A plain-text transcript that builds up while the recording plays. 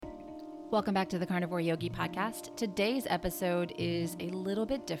Welcome back to the Carnivore Yogi podcast. Today's episode is a little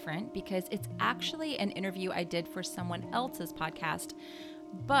bit different because it's actually an interview I did for someone else's podcast,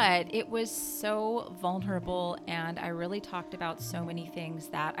 but it was so vulnerable and I really talked about so many things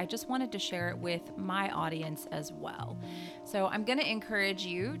that I just wanted to share it with my audience as well. So I'm going to encourage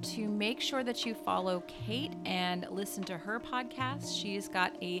you to make sure that you follow Kate and listen to her podcast. She's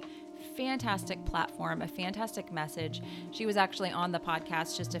got a fantastic platform, a fantastic message. She was actually on the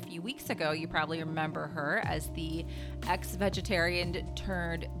podcast just a few weeks ago. You probably remember her as the ex-vegetarian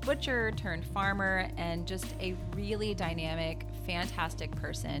turned butcher turned farmer and just a really dynamic, fantastic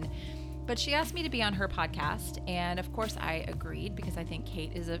person. But she asked me to be on her podcast, and of course I agreed because I think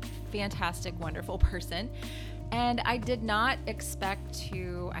Kate is a fantastic, wonderful person. And I did not expect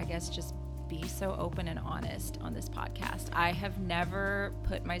to, just be so open and honest on this podcast. I have never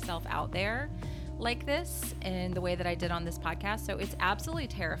put myself out there like this in the way that I did on this podcast. So it's absolutely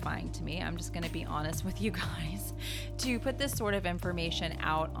terrifying to me. I'm just going to be honest with you guys to put this sort of information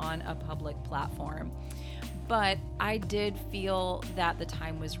out on a public platform. But I did feel that the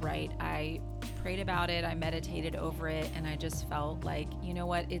time was right. I prayed about it, I meditated over it, and I just felt like, you know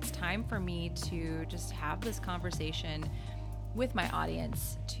what, it's time for me to just have this conversation with my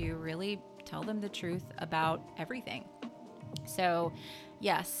audience to really tell them the truth about everything. So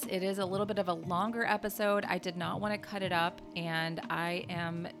yes, it is a little bit of a longer episode. I did not want to cut it up, and I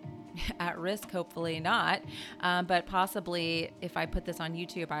am at risk, hopefully not, but possibly if I put this on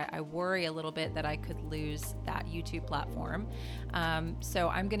YouTube, I worry a little bit that I could lose that YouTube platform. So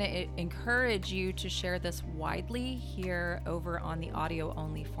I'm going to encourage you to share this widely here over on the audio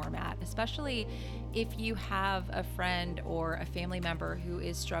only format, especially if you have a friend or a family member who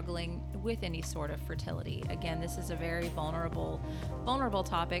is struggling with any sort of fertility. Again, this is a very vulnerable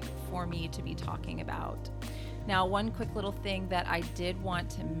topic for me to be talking about. Now, one quick little thing that I did want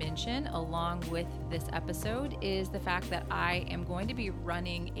to mention along with this episode is the fact that I am going to be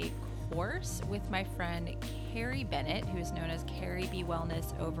running a course with my friend Carrie Bennett, who is known as Carrie B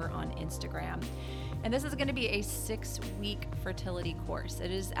Wellness over on Instagram. And this is going to be a 6-week fertility course.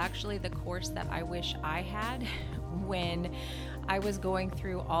 It is actually the course that I wish I had when I was going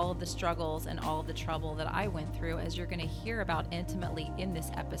through all of the struggles and all of the trouble that I went through, as you're going to hear about intimately in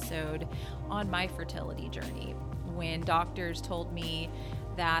this episode on my fertility journey. When doctors told me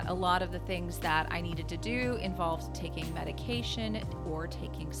that a lot of the things that I needed to do involved taking medication or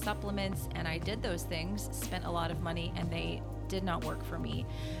taking supplements, and I did those things, spent a lot of money, and they did not work for me.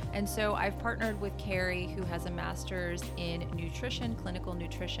 And so I've partnered with Carrie, who has a master's in nutrition, clinical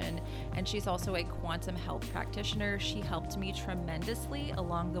nutrition, and she's also a quantum health practitioner. She helped me tremendously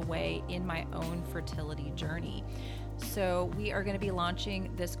along the way in my own fertility journey. So we are going to be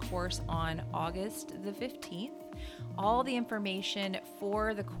launching this course on August the 15th. All the information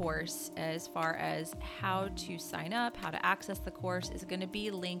for the course, as far as how to sign up, how to access the course, is going to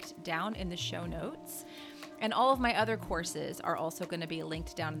be linked down in the show notes. And all of my other courses are also going to be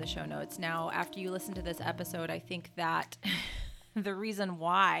linked down in the show notes. Now, after you listen to this episode, I think that the reason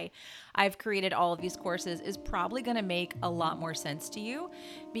why I've created all of these courses is probably going to make a lot more sense to you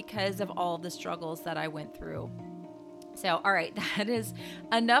because of all of the struggles that I went through. So, all right, that is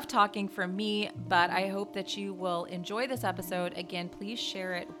enough talking from me, but I hope that you will enjoy this episode. Again, please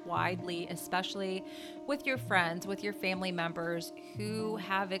share it widely, especially with your friends, with your family members who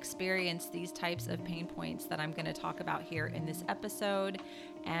have experienced these types of pain points that I'm going to talk about here in this episode.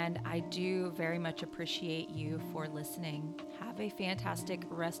 And I do very much appreciate you for listening. Have a fantastic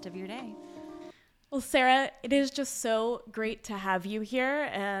rest of your day. Well, Sarah, it is just so great to have you here.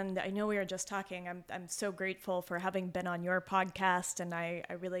 And I know we were just talking. I'm so grateful for having been on your podcast, and I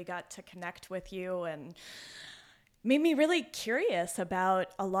really got to connect with you and made me really curious about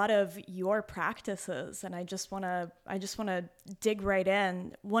a lot of your practices. And I just want to dig right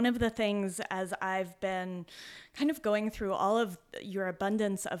in. One of the things, as I've been kind of going through all of your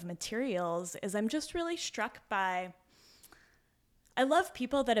abundance of materials, is I'm just really struck by, I love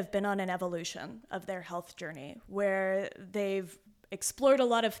people that have been on an evolution of their health journey where they've explored a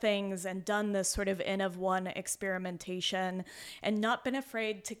lot of things and done this sort of N of one experimentation and not been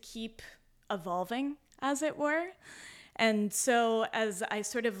afraid to keep evolving, as it were. And so as I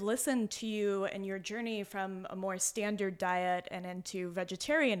sort of listened to you and your journey from a more standard diet and into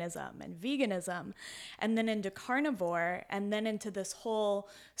vegetarianism and veganism, and then into carnivore, and then into this whole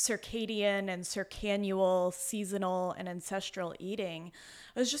circadian and circannual, seasonal and ancestral eating,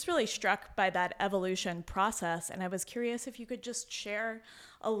 I was just really struck by that evolution process. And I was curious if you could just share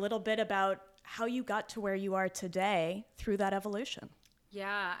a little bit about how you got to where you are today through that evolution.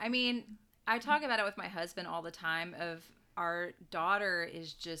 Yeah, I mean, I talk about it with my husband all the time. Of our daughter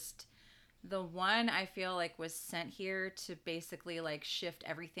is just The one I feel like was sent here to basically like shift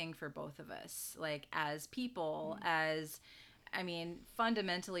everything for both of us, like as people, as I mean,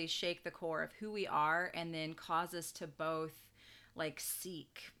 fundamentally shake the core of who we are and then cause us to both like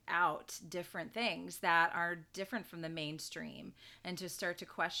seek out different things that are different from the mainstream and to start to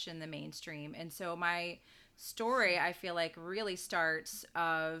question the mainstream. And so my story, I feel like, really starts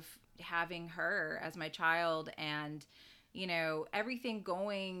of having her as my child and everything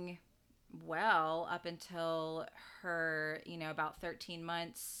going well up until her, about 13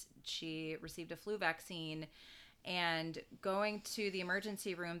 months. She received a flu vaccine, and going to the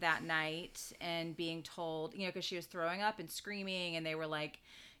emergency room that night and being told, because she was throwing up and screaming, and they were like,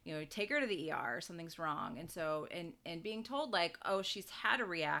 take her to the ER, something's wrong. And so, and being told like, oh, she's had a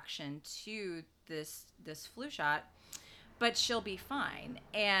reaction to this flu shot, but she'll be fine.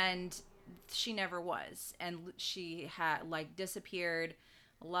 And she never was. And she had like disappeared,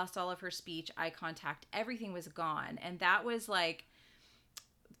 lost all of her speech, eye contact, everything was gone. And that was like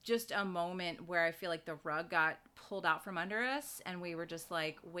just a moment where I feel like the rug got pulled out from under us, and we were just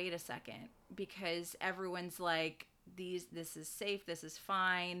like, wait a second, because everyone's like, this is safe, this is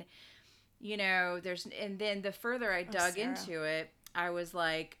fine. And then the further I dug into it, I was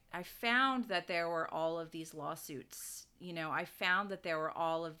like, I found that there were all of these lawsuits. I found that there were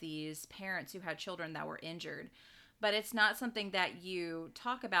all of these parents who had children that were injured. But it's not something that you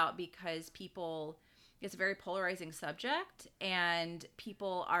talk about because it's a very polarizing subject, and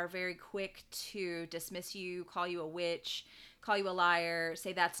people are very quick to dismiss you, call you a witch, call you a liar,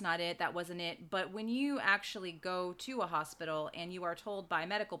 say that's not it, that wasn't it. But when you actually go to a hospital and you are told by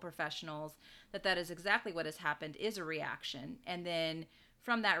medical professionals that that is exactly what has happened, is a reaction, and then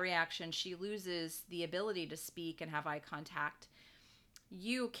from that reaction she loses the ability to speak and have eye contact,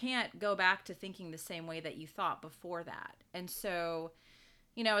 you can't go back to thinking the same way that you thought before that. And so,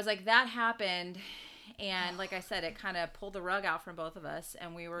 it was like that happened. And like I said, it kind of pulled the rug out from both of us,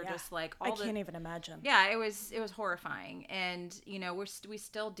 and we were just like, I can't even imagine. Yeah, it was horrifying. And, we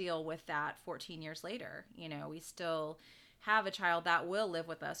still deal with that 14 years later. We still have a child that will live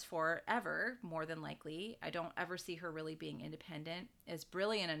with us forever, more than likely. I don't ever see her really being independent. As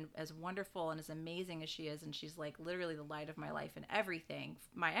brilliant and as wonderful and as amazing as she is, and she's like literally the light of my life and everything,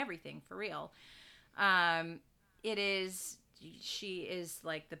 my everything, for real. She is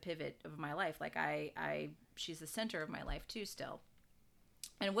like the pivot of my life. Like she's the center of my life too, still,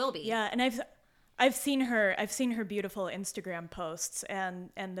 and will be. Yeah, and I've seen her beautiful Instagram posts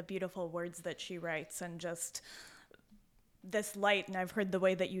and the beautiful words that she writes, and just this light. And I've heard the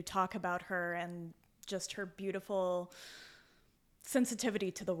way that you talk about her and just her beautiful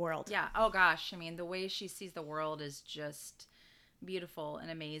sensitivity to the world. Yeah. Oh gosh. I mean, the way she sees the world is just beautiful and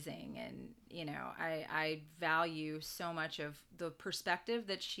amazing. And, I value so much of the perspective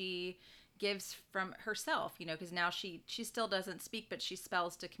that she gives from herself, because now she still doesn't speak, but she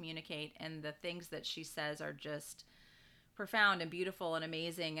spells to communicate. And the things that she says are just profound and beautiful and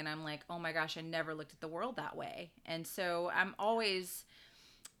amazing. And I'm like, oh my gosh, I never looked at the world that way. And so I'm always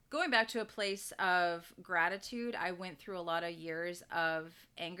going back to a place of gratitude. I went through a lot of years of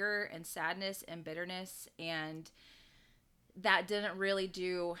anger and sadness and bitterness, and that didn't really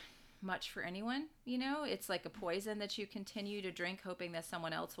do much for anyone. It's like a poison that you continue to drink hoping that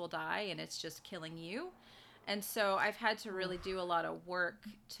someone else will die, and it's just killing you. And so I've had to really do a lot of work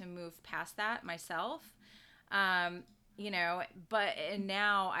to move past that myself. And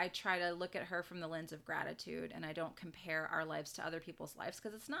now I try to look at her from the lens of gratitude, and I don't compare our lives to other people's lives,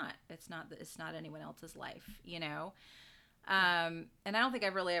 because it's not anyone else's life. And I don't think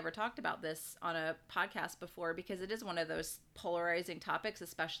I've really ever talked about this on a podcast before, because it is one of those polarizing topics,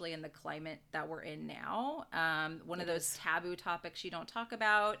 especially in the climate that we're in now. One of those taboo topics you don't talk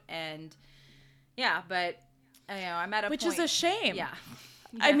about. And yeah, but I'm at a point. Which is a shame. Yeah.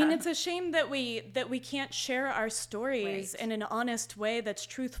 Yeah. I mean, it's a shame that we can't share our stories in an honest way that's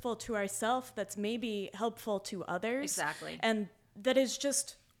truthful to ourselves, that's maybe helpful to others. Exactly. And that is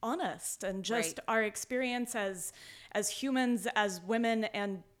just honest, and just our experience as humans, as women,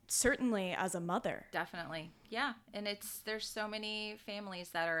 and certainly as a mother. Definitely. Yeah. And there's so many families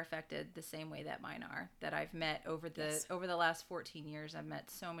that are affected the same way that mine are, that I've met over the last 14 years. I've met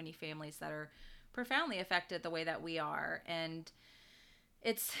so many families that are profoundly affected the way that we are. And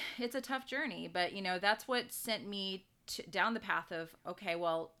it's a tough journey, but that's what sent me down the path of, okay,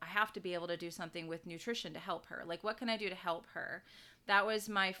 well, I have to be able to do something with nutrition to help her. Like, what can I do to help her? That was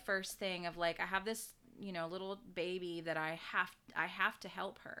my first thing of like, I have this, little baby that I have to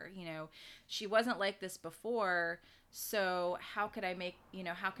help her. She wasn't like this before. So how could I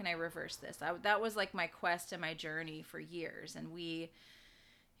how can I reverse this? That was like my quest and my journey for years. And we,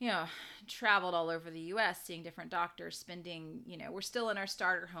 you know, traveled all over the US seeing different doctors, spending, we're still in our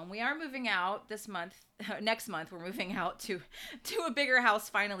starter home. We are moving out this month. Next month, we're moving out to a bigger house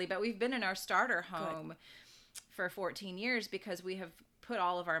finally, but we've been in our starter home Good. For 14 years because we have put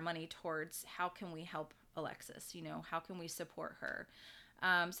all of our money towards how can we help Alexis, how can we support her?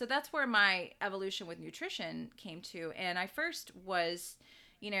 So that's where my evolution with nutrition came to. And I first was,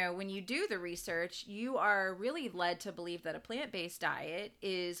 when you do the research, you are really led to believe that a plant-based diet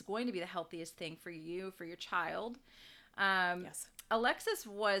is going to be the healthiest thing for you, for your child. Yes. Alexis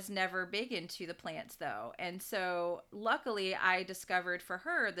was never big into the plants, though. And so luckily, I discovered for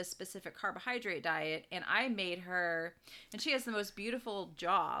her the specific carbohydrate diet, and I made her, and she has the most beautiful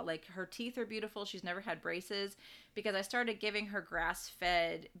jaw. Like, her teeth are beautiful. She's never had braces because I started giving her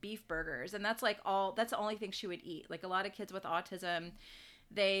grass-fed beef burgers. And that's that's the only thing she would eat. Like, a lot of kids with autism,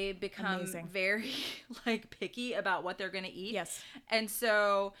 they become very, picky about what they're going to eat. Yes. And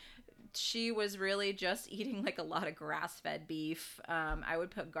so she was really just eating a lot of grass-fed beef. I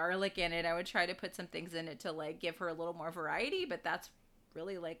would put garlic in it. I would try to put some things in it to give her a little more variety, but that's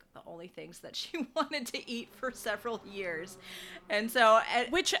really the only things that she wanted to eat for several years. And so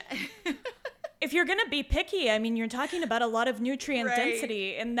which if you're going to be picky, I mean, you're talking about a lot of nutrient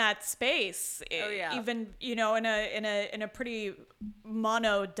density in that space. Oh yeah. Even, in a pretty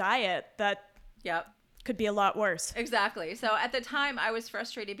mono diet that Yep. could be a lot worse. Exactly. So at the time I was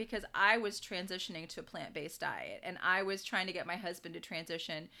frustrated because I was transitioning to a plant-based diet and I was trying to get my husband to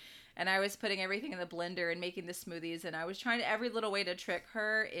transition and I was putting everything in the blender and making the smoothies and I was trying every little way to trick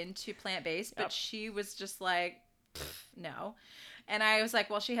her into plant-based, but she was just no. And I was like,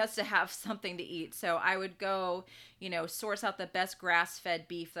 well, she has to have something to eat. So I would go, source out the best grass-fed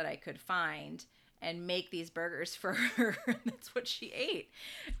beef that I could find and make these burgers for her. That's what she ate.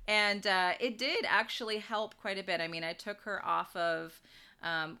 And it did actually help quite a bit. I mean, I took her off of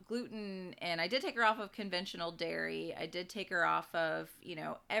gluten and I did take her off of conventional dairy. I did take her off of,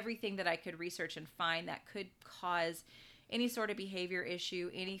 everything that I could research and find that could cause any sort of behavior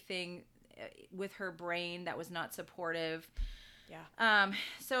issue, anything with her brain that was not supportive. Yeah.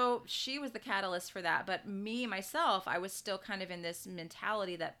 So she was the catalyst for that. But myself, I was still kind of in this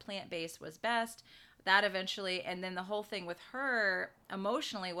mentality that plant-based was best. That eventually, and then the whole thing with her,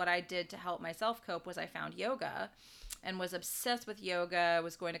 emotionally, what I did to help myself cope was I found yoga and was obsessed with yoga,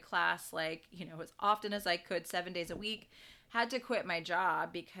 was going to class as often as I could, 7 days a week. Had to quit my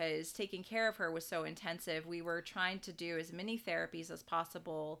job because taking care of her was so intensive. We were trying to do as many therapies as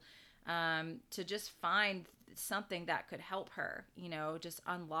possible to just find something that could help her, just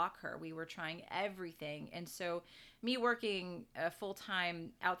unlock her. We were trying everything. And so me working a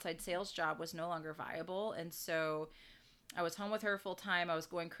full-time outside sales job was no longer viable. And so I was home with her full-time. I was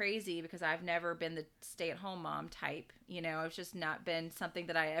going crazy because I've never been the stay-at-home mom type. It's just not been something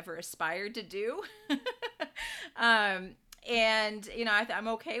that I ever aspired to do. And, I'm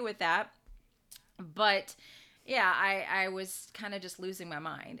okay with that. But yeah, I was kind of just losing my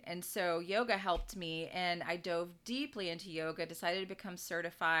mind. And so yoga helped me and I dove deeply into yoga, decided to become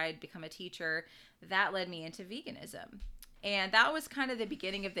certified, become a teacher. That led me into veganism. And that was kind of the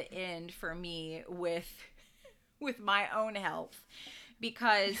beginning of the end for me with my own health.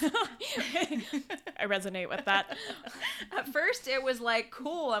 Because I resonate with that. At first it was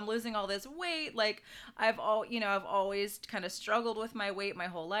cool, I'm losing all this weight. I've always kind of struggled with my weight my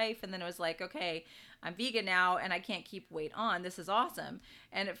whole life. And then it was okay, I'm vegan now and I can't keep weight on. This is awesome.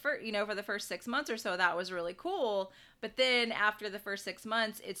 And for the first 6 months or so, that was really cool. But then after the first 6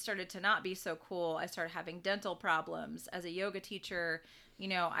 months, it started to not be so cool. I started having dental problems. As a yoga teacher,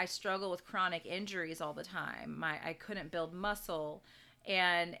 I struggle with chronic injuries all the time. I couldn't build muscle.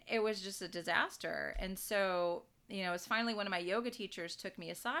 And it was just a disaster. And so, it was finally one of my yoga teachers took me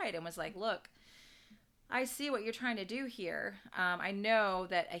aside and was like, look, I see what you're trying to do here. I know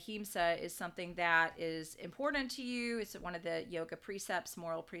that ahimsa is something that is important to you. It's one of the yoga precepts,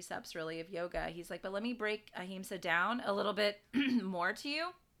 moral precepts really of yoga. He's like, but let me break ahimsa down a little bit more to you.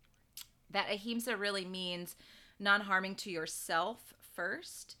 That ahimsa really means non-harming to yourself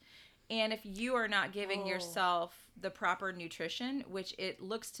first. And if you are not giving yourself the proper nutrition, which it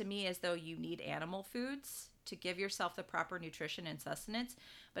looks to me as though you need animal foods to give yourself the proper nutrition and sustenance.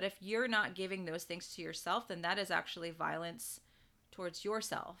 But if you're not giving those things to yourself, then that is actually violence towards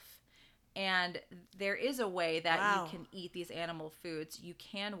yourself. And there is a way that you can eat these animal foods. You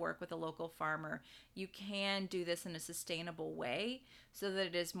can work with a local farmer. You can do this in a sustainable way so that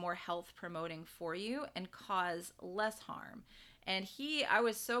it is more health promoting for you and cause less harm. And I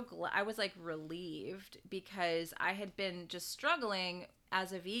was so glad, I was relieved because I had been just struggling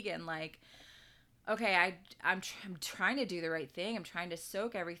as a vegan, okay, I'm trying to do the right thing. I'm trying to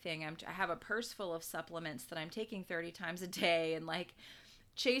soak everything. I have a purse full of supplements that I'm taking 30 times a day and like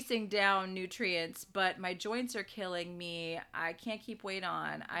chasing down nutrients, but my joints are killing me. I can't keep weight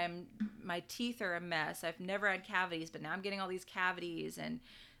on. My teeth are a mess. I've never had cavities, but now I'm getting all these cavities and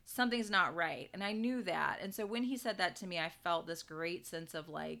something's not right. And I knew that. And so when he said that to me, I felt this great sense of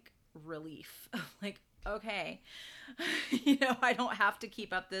like relief. Like, okay, I don't have to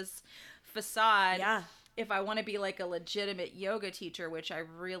keep up this facade. Yeah. If I want to be like a legitimate yoga teacher, which I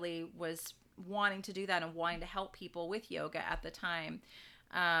really was wanting to do that and wanting to help people with yoga at the time.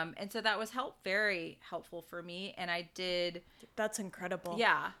 And so that was very helpful for me. And I did. That's incredible.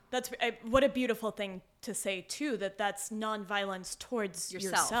 Yeah. What a beautiful thing to say too, that's nonviolence towards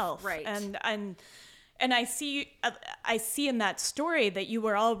yourself. Right. And I see in that story that you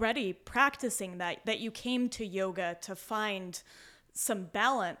were already practicing that you came to yoga to find some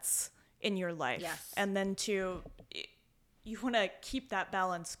balance in your life. Yes. And then you want to keep that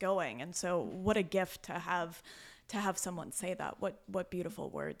balance going. And so what a gift to have someone say that. What beautiful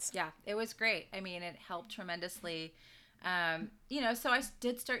words. Yeah, it was great. I mean, it helped tremendously. So I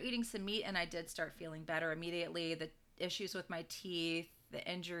did start eating some meat and I did start feeling better immediately. The issues with my teeth, the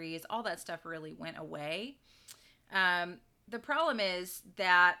injuries, all that stuff really went away. The problem is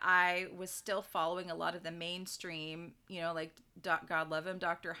that I was still following a lot of the mainstream, like God love him,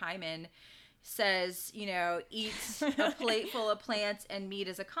 Dr. Hyman says, eat a plate full of plants and meat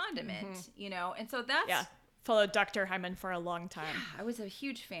as a condiment, and so that's... Yeah, followed Dr. Hyman for a long time. I was a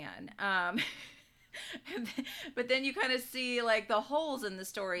huge fan. But then you kind of see like the holes in the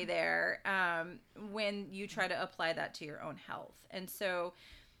story there when you try to apply that to your own health. And so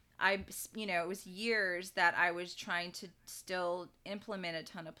it was years that I was trying to still implement a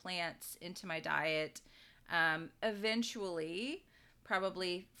ton of plants into my diet. Eventually,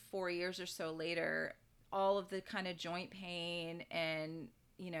 probably 4 years or so later, all of the kind of joint pain and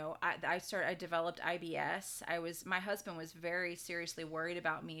I developed IBS. My husband was very seriously worried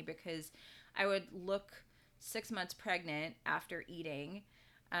about me because I would look 6 months pregnant after eating.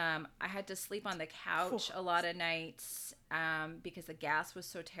 I had to sleep on the couch a lot of nights because the gas was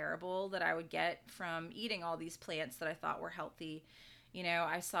so terrible that I would get from eating all these plants that I thought were healthy.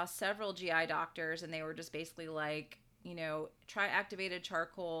 I saw several GI doctors and they were just basically like, try activated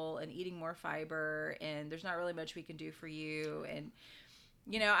charcoal and eating more fiber and there's not really much we can do for you. And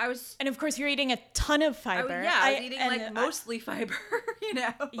and of course you're eating a ton of fiber. I was eating mostly fiber,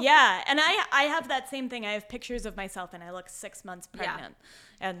 Yeah. And I have that same thing. I have pictures of myself and I look 6 months pregnant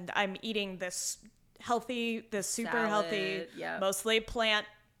and I'm eating this super salad, healthy, mostly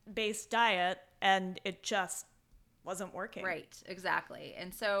plant-based diet and it just wasn't working. Right. Exactly.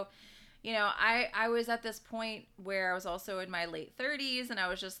 And so, I was at this point where I was also in my late 30s and I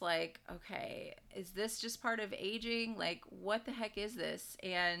was just like, okay, is this just part of aging? Like, what the heck is this?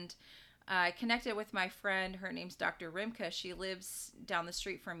 And I connected with my friend. Her name's Dr. Rimka. She lives down the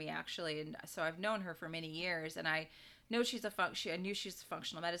street from me, actually. And so I've known her for many years. And I know I knew she's a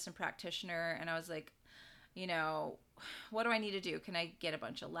functional medicine practitioner. And I was like, what do I need to do? Can I get a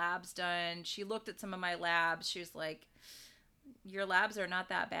bunch of labs done? She looked at some of my labs. She was like, your labs are not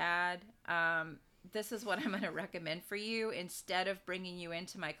that bad. This is what I'm going to recommend for you. Instead of bringing you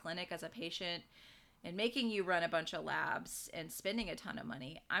into my clinic as a patient and making you run a bunch of labs and spending a ton of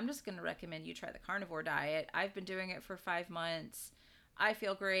money, I'm just going to recommend you try the carnivore diet. I've been doing it for 5 months. I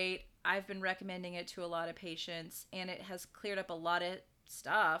feel great. I've been recommending it to a lot of patients and it has cleared up a lot of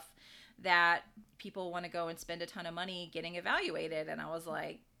stuff that people want to go and spend a ton of money getting evaluated. And I was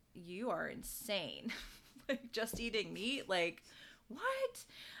like, you are insane. Like, just eating meat? Like, what?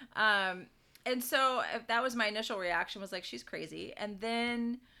 And so that was my initial reaction, was like, she's crazy. And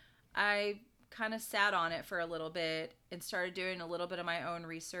then I kind of sat on it for a little bit and started doing a little bit of my own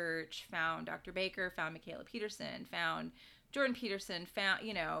research, found Dr. Baker, found Michaela Peterson, found Jordan Peterson,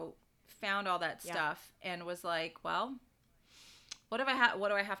 found all that stuff and was like, well, what do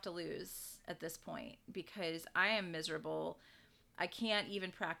I have to lose at this point? Because I am miserable. I can't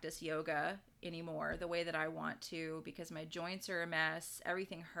even practice yoga anymore the way that I want to because my joints are a mess.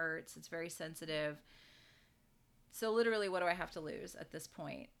 Everything hurts. It's very sensitive. So literally, what do I have to lose at this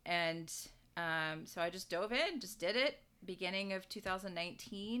point? And so I just dove in, just did it, beginning of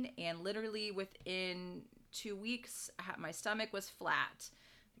 2019. And literally within 2 weeks, my stomach was flat.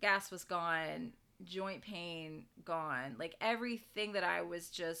 The gas was gone. Joint pain gone. Like everything that I was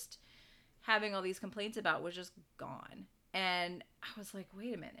just having all these complaints about was just gone. And I was like,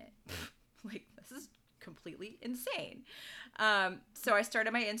 wait a minute, like this is completely insane. So I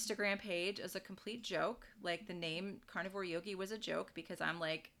started my Instagram page as a complete joke. Like the name Carnivore Yogi was a joke because I'm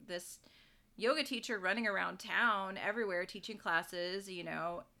like this yoga teacher running around town everywhere teaching classes,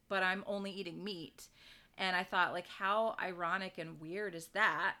 but I'm only eating meat. And I thought, like, how ironic and weird is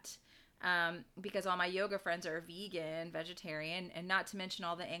that? Because all my yoga friends are vegan, vegetarian, and not to mention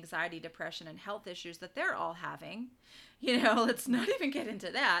all the anxiety, depression, and health issues that they're all having. Let's not even get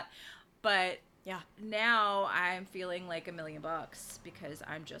into that. But Yeah. now I'm feeling like $1,000,000 because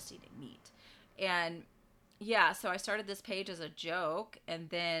I'm just eating meat. And yeah, so I started this page as a joke, and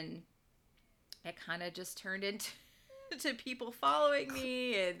then it kind of just turned into to people following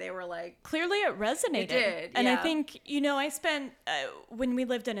me, and they were like, clearly it resonated. It did, and yeah. I think, I spent when we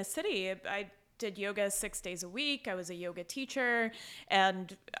lived in a city, I did yoga 6 days a week. I was a yoga teacher,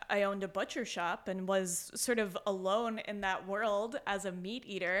 and I owned a butcher shop and was sort of alone in that world as a meat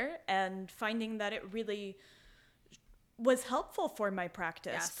eater, and finding that it really was helpful for my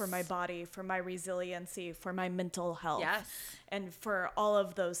practice, Yes. for my body, for my resiliency, for my mental health, Yes. and for all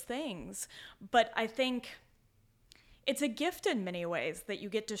of those things. But I think it's a gift in many ways that you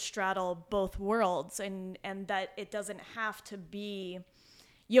get to straddle both worlds, and that it doesn't have to be,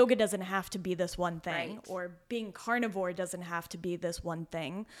 yoga doesn't have to be this one thing, Right. or being carnivore doesn't have to be this one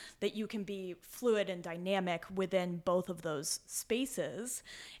thing, that you can be fluid and dynamic within both of those spaces.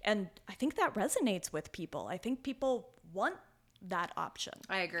 And I think that resonates with people. I think people want that option.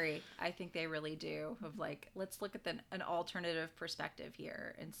 I agree. I think they really do. Of like, let's look at an alternative perspective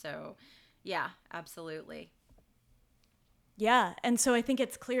here. And so, yeah, absolutely. Yeah, and so I think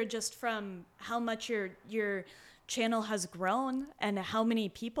it's clear just from how much your channel has grown and how many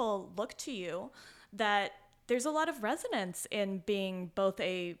people look to you, that there's a lot of resonance in being both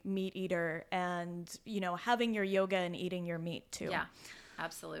a meat eater and, having your yoga and eating your meat too. Yeah,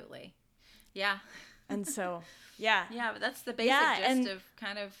 absolutely. Yeah. And so, yeah. Yeah, but that's the basic gist of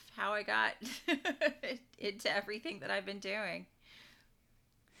kind of how I got into everything that I've been doing.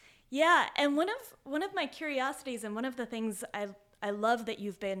 Yeah, and one of my curiosities, and one of the things I love that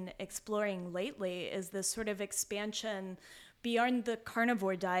you've been exploring lately, is this sort of expansion beyond the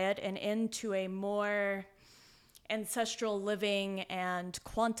carnivore diet and into a more ancestral living and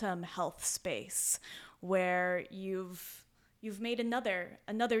quantum health space, where you've made another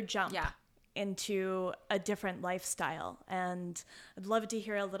jump. Yeah. Into a different lifestyle. And I'd love to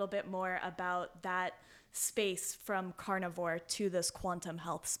hear a little bit more about that space from carnivore to this quantum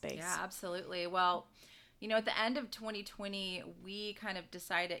health space. Yeah, absolutely. Well, at the end of 2020, we kind of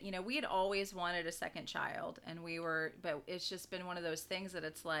decided, we had always wanted a second child, but it's just been one of those things that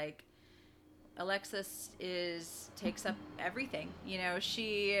it's like, Alexis takes up everything.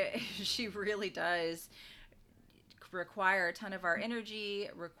 She really does require a ton of our energy,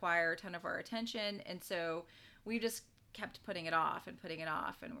 require a ton of our attention. And so we just kept putting it off. And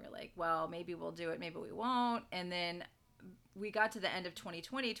we're like, well, maybe we'll do it, maybe we won't. And then we got to the end of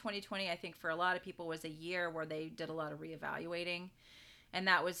 2020. 2020, I think for a lot of people, was a year where they did a lot of reevaluating. And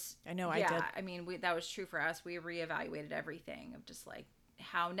that was, I know, I did. I mean, that was true for us. We reevaluated everything of just like,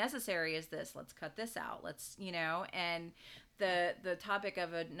 how necessary is this? Let's cut this out. Let's, and the topic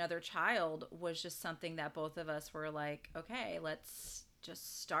of another child was just something that both of us were like, okay, let's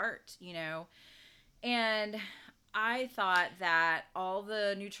just start, And I thought that all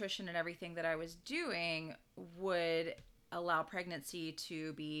the nutrition and everything that I was doing would allow pregnancy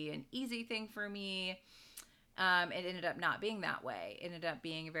to be an easy thing for me. It ended up not being that way. It ended up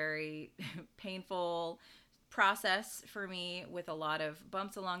being a very painful process for me, with a lot of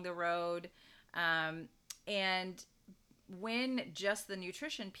bumps along the road. And when just the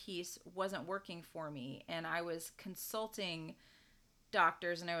nutrition piece wasn't working for me, and I was consulting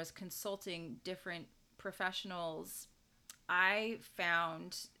doctors and I was consulting different professionals, I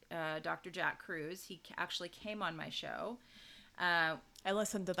found Dr. Jack Cruz. He actually came on my show. I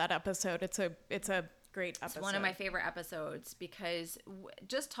listened to that episode. It's a great episode. It's one of my favorite episodes, because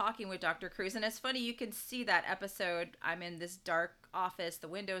just talking with Dr. Cruz, and it's funny, you can see that episode. I'm in this dark office. The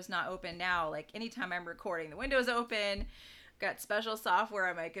window's not open now. Like, anytime I'm recording, the window's open. Got special software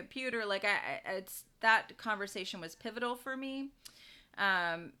on my computer. Like, it's that conversation was pivotal for me.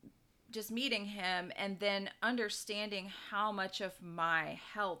 Just meeting him, and then understanding how much of my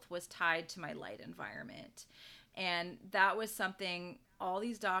health was tied to my light environment. And that was something all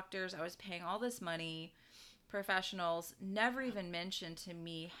these doctors, I was paying all this money, professionals, never even mentioned to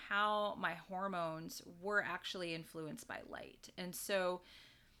me how my hormones were actually influenced by light. And so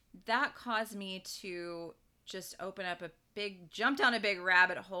that caused me to just jump down a big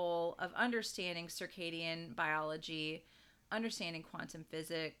rabbit hole of understanding circadian biology, understanding quantum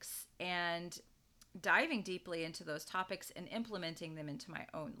physics, and diving deeply into those topics and implementing them into my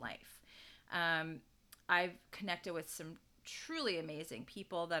own life. I've connected with some truly amazing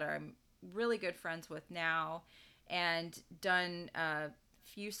people that I'm really good friends with now, and done a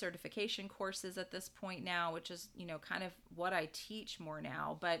few certification courses at this point now, which is, kind of what I teach more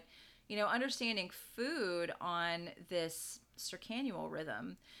now. But, understanding food on this circannual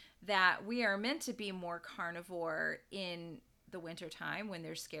rhythm, that we are meant to be more carnivore in the wintertime when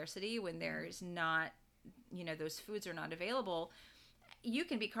there's scarcity, when there's not, those foods are not available. You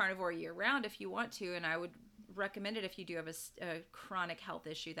can be carnivore year round if you want to, and I would recommend it if you do have a chronic health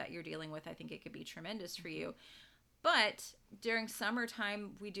issue that you're dealing with. I think it could be tremendous for you. But during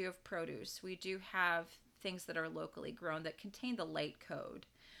summertime, we do have produce. We do have things that are locally grown that contain the light code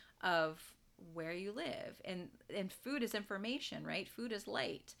of where you live. And food is information, right? Food is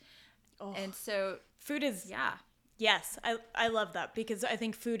light. Oh, and so food is, yeah. Yes, I love that, because I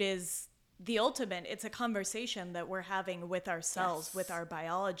think food is the ultimate. It's a conversation that we're having with ourselves, Yes. with our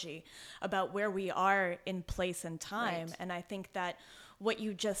biology, about where we are in place and time. Right. And I think that what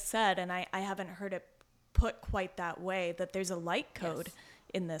you just said, and I haven't heard it put quite that way, that there's a light code Yes.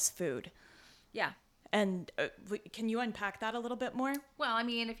 in this food. Yeah. And can you unpack that a little bit more? Well, I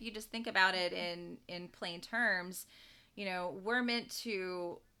mean, if you just think about it in plain terms, we're meant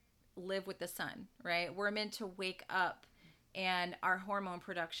to live with the sun, right? We're meant to wake up, and our hormone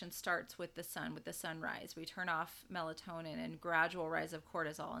production starts with the sun, with the sunrise. We turn off melatonin and gradual rise of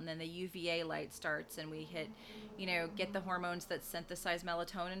cortisol, and then the UVA light starts, and we hit, get the hormones that synthesize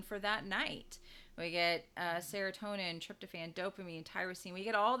melatonin for that night. We get serotonin, tryptophan, dopamine, tyrosine. We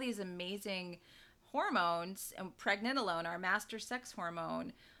get all these amazing hormones, and pregnenolone, our master sex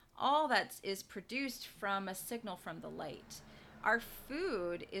hormone, all that is produced from a signal from the light. Our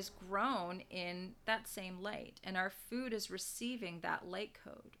food is grown in that same light, and our food is receiving that light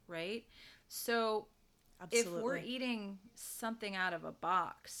code, right? So Absolutely. if we're eating something out of a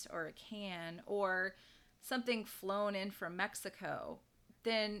box or a can, or something flown in from Mexico,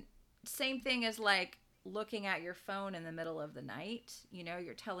 then same thing as like looking at your phone in the middle of the night.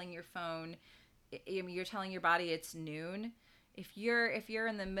 You're telling your phone, you're telling your body it's noon. If you're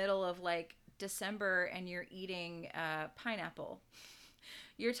in the middle of like December and you're eating pineapple,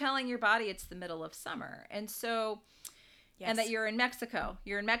 you're telling your body it's the middle of summer. And so, Yes. and that you're in Mexico.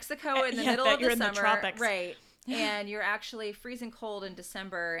 You're in Mexico in the middle that of you're the in summer, the tropics. right? And you're actually freezing cold in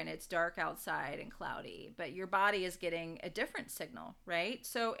December, and it's dark outside and cloudy, but your body is getting a different signal, right?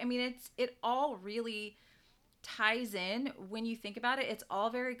 So, I mean, it all really ties in when you think about it. It's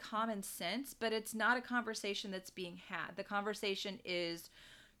all very common sense, but it's not a conversation that's being had. The conversation is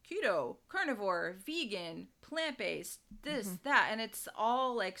keto, carnivore, vegan, plant-based, this, that, and it's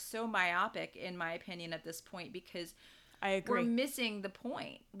all like so myopic, in my opinion, at this point, because I agree. we're missing the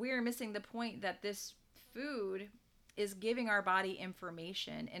point. We're missing the point that this food is giving our body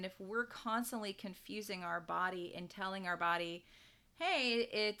information. And if we're constantly confusing our body and telling our body, hey,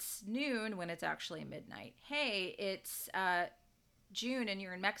 it's noon when it's actually midnight. Hey, it's June and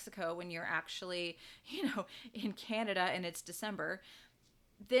you're in Mexico when you're actually, in Canada and it's December,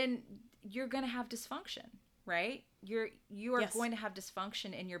 then you're going to have dysfunction, right? You are Yes. going to have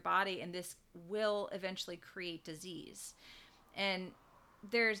dysfunction in your body, and this will eventually create disease. And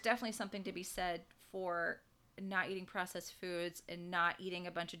there's definitely something to be said for not eating processed foods and not eating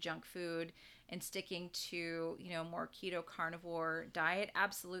a bunch of junk food and sticking to, more keto carnivore diet.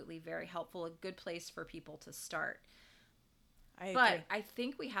 Absolutely very helpful, a good place for people to start. I agree. But I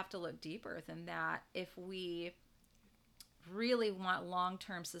think we have to look deeper than that if we really want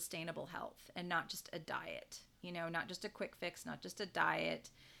long-term sustainable health, and not just a diet, not just a quick fix, not just a diet.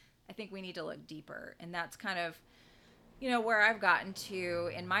 I think we need to look deeper. And that's kind of, where I've gotten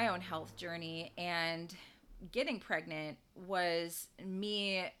to in my own health journey. And getting pregnant was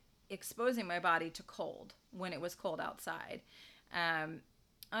me exposing my body to cold when it was cold outside.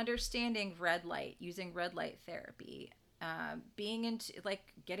 Understanding red light, using red light therapy, being into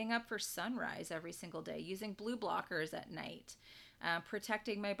like getting up for sunrise every single day, using blue blockers at night,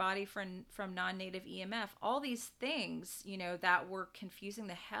 protecting my body from non-native EMF, all these things, that were confusing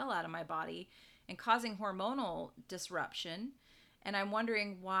the hell out of my body and causing hormonal disruption. And I'm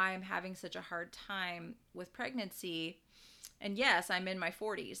wondering why I'm having such a hard time with pregnancy. And yes, I'm in my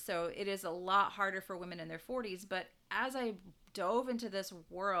 40s, so it is a lot harder for women in their 40s. But as I dove into this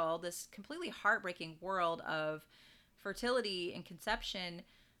world, this completely heartbreaking world of fertility and conception,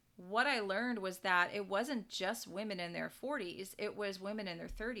 what I learned was that it wasn't just women in their 40s, it was women in their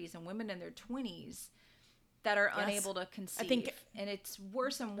 30s and women in their 20s that are unable to conceive. And it's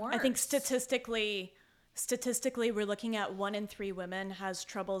worse and worse. I think statistically, we're looking at 1 in 3 women has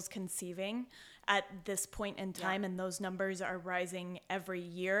troubles conceiving at this point in time, and those numbers are rising every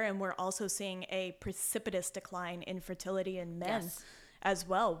year. And we're also seeing a precipitous decline in fertility in men as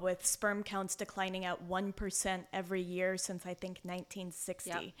well, with sperm counts declining at 1% every year since I think 1960.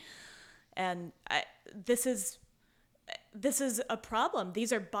 Yep. And this is a problem.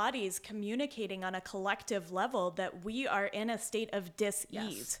 These are bodies communicating on a collective level that we are in a state of dis-ease,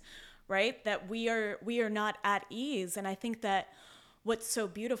 Yes. right? That we are not at ease. And I think that what's so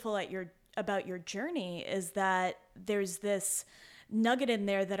beautiful about your journey is that there's this nugget in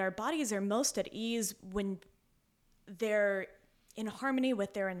there that our bodies are most at ease when they're in harmony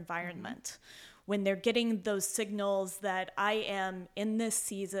with their environment. When they're getting those signals that I am in this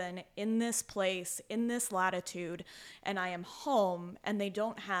season, in this place, in this latitude, and I am home, and they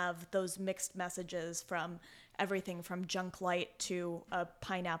don't have those mixed messages from everything from junk light to a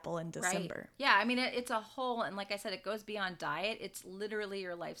pineapple in December. Right. Yeah, I mean, it's a whole, and like I said, it goes beyond diet. It's literally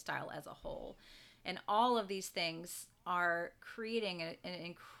your lifestyle as a whole. And all of these things are creating an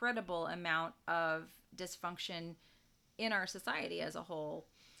incredible amount of dysfunction in our society as a whole.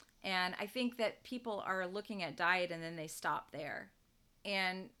 And I think that people are looking at diet and then they stop there.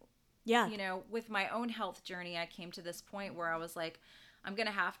 And, Yeah. you know, with my own health journey, I came to this point where I was like, I'm going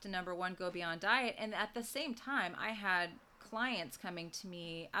to have to, number one, go beyond diet. And at the same time, I had clients coming to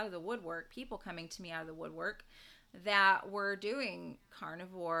me out of the woodwork, people coming to me out of the woodwork that were doing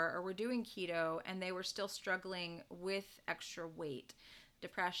carnivore or were doing keto, and they were still struggling with extra weight,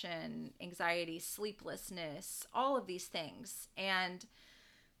 depression, anxiety, sleeplessness, all of these things. And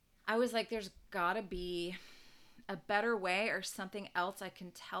I was like, there's gotta be a better way or something else I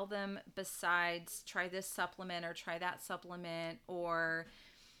can tell them besides try this supplement or try that supplement or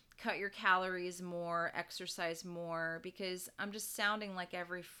cut your calories more, exercise more, because I'm just sounding like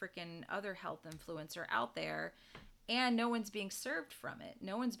every freaking other health influencer out there, and no one's being served from it.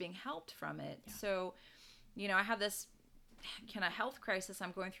 No one's being helped from it. Yeah. So, you know, I have this kind of health crisis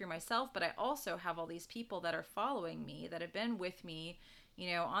I'm going through myself, but I also have all these people that are following me, that have been with me,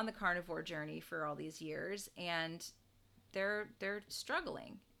 you know, on the carnivore journey for all these years, and they're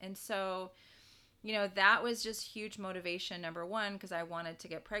struggling. And so, you know, that was just huge motivation, number one, because I wanted to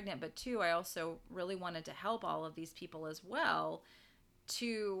get pregnant, but two, I also really wanted to help all of these people as well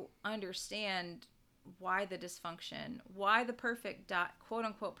to understand why the dysfunction, why the perfect quote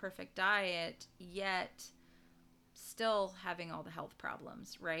unquote perfect diet, yet still having all the health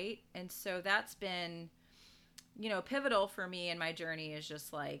problems, right? And so that's been, you know, pivotal for me in my journey, is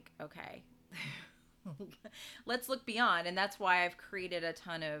just like, okay, let's look beyond. And that's why I've created a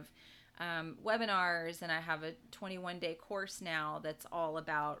ton of webinars, and I have a 21-day course now that's all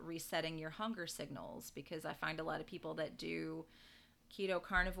about resetting your hunger signals, because I find a lot of people that do keto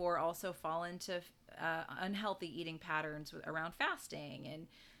carnivore also fall into unhealthy eating patterns around fasting and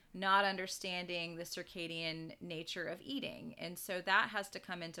not understanding the circadian nature of eating. And so that has to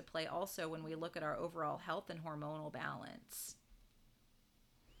come into play also when we look at our overall health and hormonal balance.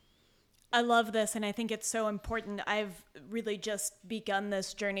 I love this, and I think it's so important. I've really just begun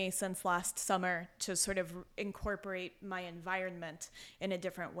this journey since last summer to sort of incorporate my environment in a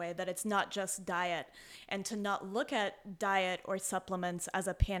different way, that it's not just diet, and to not look at diet or supplements as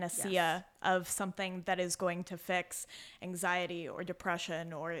a panacea of something that is going to fix anxiety or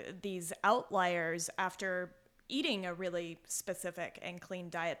depression or these outliers after eating a really specific and clean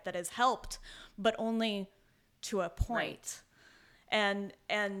diet that has helped, but only to a point. Right.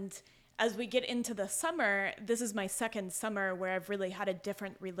 And as we get into the summer, this is my second summer where I've really had a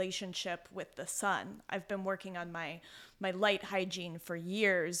different relationship with the sun. I've been working on my light hygiene for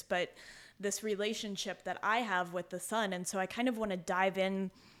years, but this relationship that I have with the sun. And so I kind of want to dive in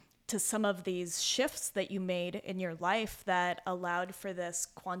to some of these shifts that you made in your life that allowed for this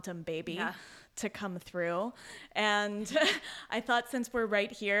quantum baby to come through. And I thought, since we're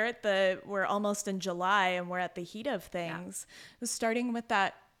right here, we're almost in July and we're at the heat of things, starting with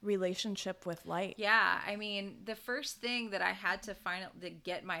that relationship with light. Yeah, I mean, the first thing that I had to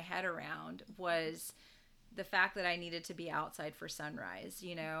get my head around was the fact that I needed to be outside for sunrise,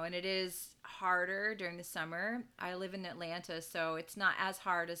 you know, and it is harder during the summer. I live in Atlanta, so it's not as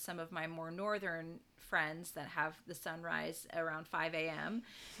hard as some of my more northern friends that have the sunrise around 5 a.m.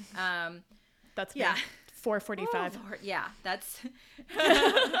 That's me. 4:45. Oh, yeah, that's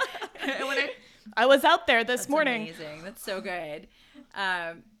I was out there this morning. Amazing. That's so good.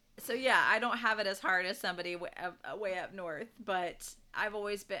 So yeah, I don't have it as hard as somebody way up north, but I've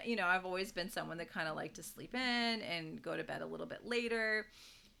always been someone that kind of liked to sleep in and go to bed a little bit later.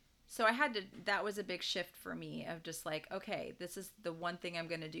 So that was a big shift for me, of just like, okay, this is the one thing I'm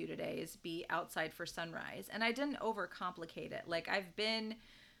going to do today, is be outside for sunrise. And I didn't overcomplicate it. Like, I've been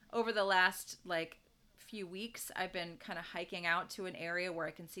over the last few weeks, I've been kind of hiking out to an area where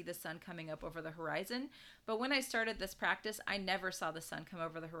I can see the sun coming up over the horizon. But when I started this practice, I never saw the sun come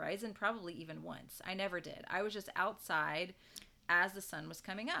over the horizon, probably even once. I never did. I was just outside as the sun was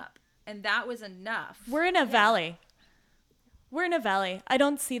coming up. And that was enough. We're in a valley. We're in a valley. I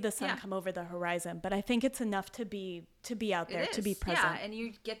don't see the sun Yeah. come over the horizon, but I think it's enough to be out there, to be present. Yeah, and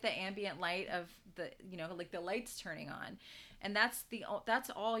you get the ambient light of the, like the lights turning on. And that's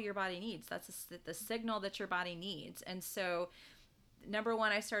all your body needs. That's the signal that your body needs. And so, number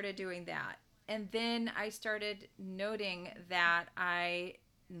one, I started doing that. And then I started noting that I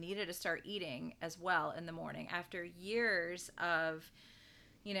needed to start eating as well in the morning after years of,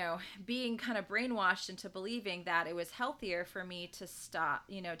 being kind of brainwashed into believing that it was healthier for me to stop,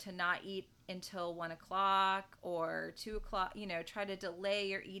 to not eat until 1:00 or 2:00, try to delay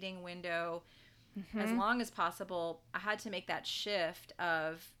your eating window as long as possible. I had to make that shift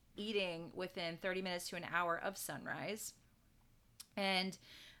of eating within 30 minutes to an hour of sunrise. And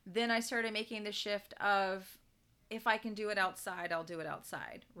then I started making the shift of, if I can do it outside, I'll do it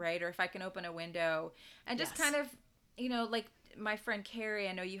outside, right? Or if I can open a window and just kind of, like my friend Carrie,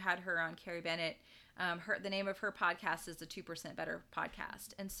 I know you had her on, Carrie Bennett. The name of her podcast is the 2% Better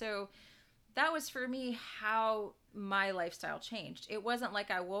podcast. And so that was for me how my lifestyle changed. It wasn't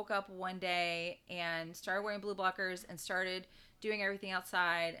like I woke up one day and started wearing blue blockers and started doing everything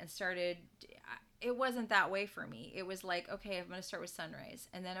outside and it wasn't that way for me. It was like, okay, I'm going to start with sunrise.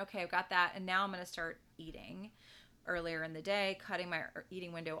 And then, okay, I've got that. And now I'm going to start eating earlier in the day, cutting my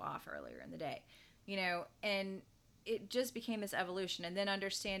eating window off earlier in the day, and it just became this evolution. And then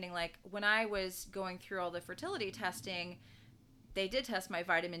understanding, like, when I was going through all the fertility testing, they did test my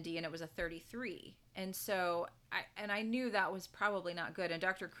vitamin D and it was a 33. And so I knew that was probably not good. And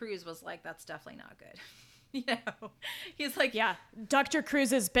Dr. Cruz was like, that's definitely not good. He's like, yeah, Dr.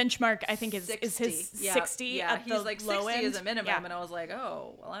 Cruz's benchmark, I think, is 60. his 60. Yeah, at he's the like low 60 end. is a minimum. Yeah. And I was like,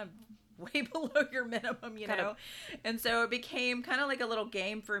 oh, well, I'm way below your minimum, And so it became kind of like a little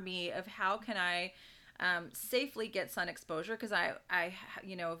game for me of how can I safely get sun exposure, because I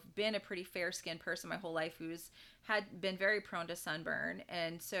have been a pretty fair skinned person my whole life who's had been very prone to sunburn.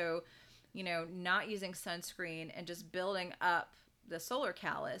 And so, not using sunscreen and just building up the solar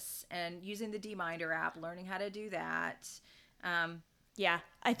callus and using the D-Minder app, learning how to do that. Yeah,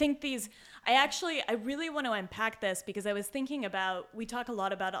 I think I really want to unpack this, because I was thinking about, we talk a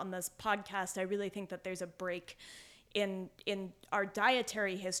lot about on this podcast. I really think that there's a break in our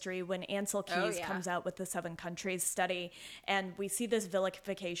dietary history when Ansel Keys comes out with the 7 countries study, and we see this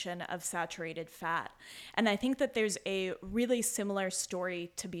vilification of saturated fat. And I think that there's a really similar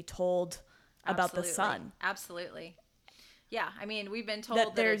story to be told about the sun. Absolutely. Yeah, I mean, we've been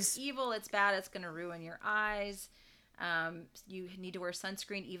told that it's evil, it's bad, it's going to ruin your eyes. You need to wear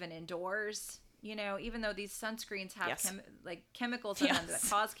sunscreen even indoors, even though these sunscreens have chemicals in them that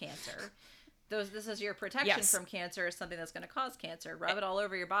cause cancer. This is your protection from cancer, is something that's going to cause cancer. Rub it all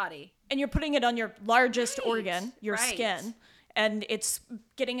over your body. And you're putting it on your largest organ, your skin, and it's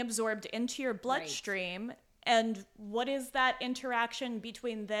getting absorbed into your bloodstream. Right. And what is that interaction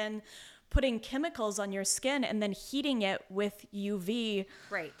between then putting chemicals on your skin and then heating it with UV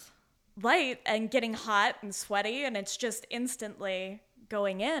light and getting hot and sweaty, and it's just instantly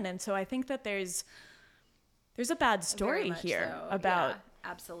going in. And so I think that there's a bad story here about... Yeah,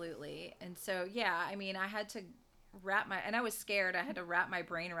 absolutely. And so, I mean, I had to and I was scared. I had to wrap my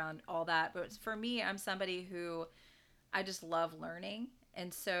brain around all that. But for me, I'm somebody who, I just love learning.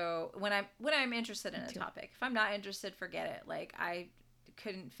 And so when I'm interested in a topic, if I'm not interested, forget it. Like, I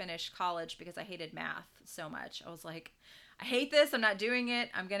couldn't finish college because I hated math so much. I was like, I hate this. I'm not doing it.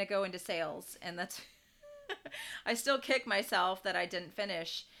 I'm going to go into sales. And that's, I still kick myself that I didn't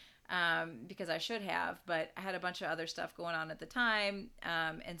finish. Because I should have, but I had a bunch of other stuff going on at the time.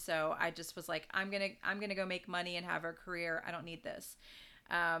 And so I just was like, I'm going to go make money and have a career. I don't need this.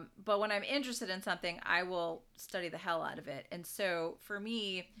 But when I'm interested in something, I will study the hell out of it. And so for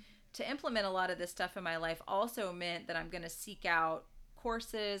me to implement a lot of this stuff in my life also meant that I'm going to seek out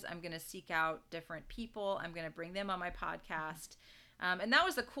courses. I'm going to seek out different people. I'm going to bring them on my podcast. And that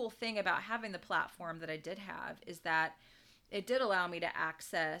was the cool thing about having the platform that I did have, is that it did allow me to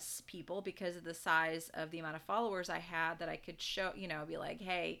access people because of the size of the amount of followers I had, that I could show, be like,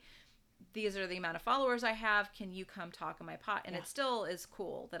 hey, these are the amount of followers I have. Can you come talk on my pod? And it still is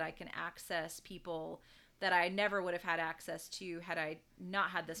cool that I can access people that I never would have had access to had I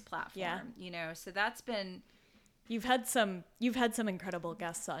not had this platform, so that's been You've had some incredible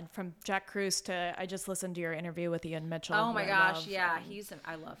guests on, from Jack Cruz to, I just listened to your interview with Ian Mitchell. Oh my gosh, love, yeah,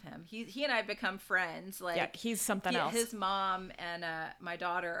 I love him. He and I have become friends. Like, yeah, he's something else. His mom and my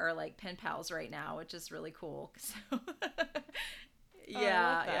daughter are like pen pals right now, which is really cool. So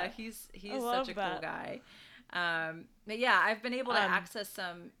yeah, he's such a cool guy. But yeah, I've been able to access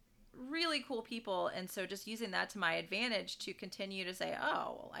some really cool people, and so just using that to my advantage to continue to say,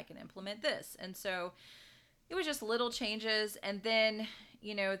 oh, well, I can implement this. And so it was just little changes. And then,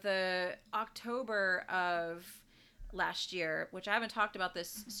 the October of last year, which I haven't talked about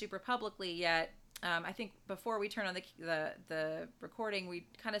this super publicly yet. I think before we turn on the recording, we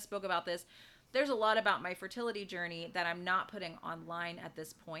kind of spoke about this. There's a lot about my fertility journey that I'm not putting online at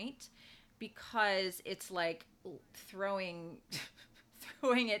this point, because it's like throwing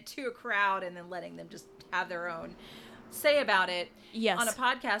it to a crowd and then letting them just have their own say about it. Yes. On a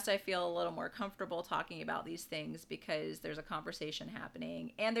podcast, I feel a little more comfortable talking about these things because there's a conversation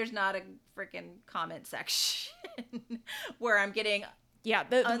happening and there's not a freaking comment section where I'm getting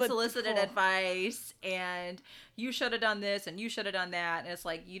unsolicited advice and you should have done this and you should have done that. And it's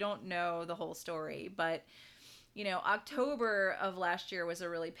like, you don't know the whole story. But, October of last year was a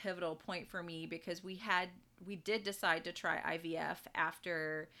really pivotal point for me because we did decide to try IVF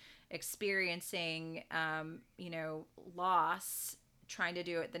after experiencing, loss, trying to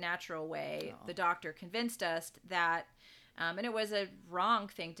do it the natural way. The doctor convinced us that, and it was a wrong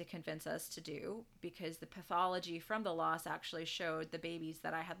thing to convince us to do, because the pathology from the loss actually showed the babies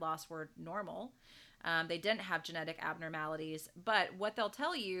that I had lost were normal. They didn't have genetic abnormalities, but what they'll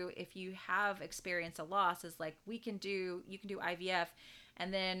tell you if you have experienced a loss is like, you can do IVF,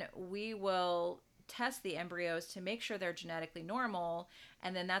 and then we will test the embryos to make sure they're genetically normal,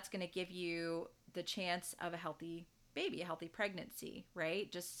 and then that's going to give you the chance of a healthy baby, a healthy pregnancy, right?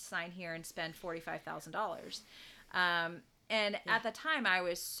 Just sign here and spend $45,000. At the time, I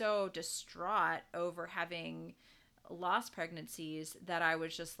was so distraught over having lost pregnancies that I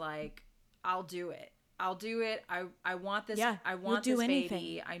was just like, I'll do it. I want this. Yeah, I want this anything.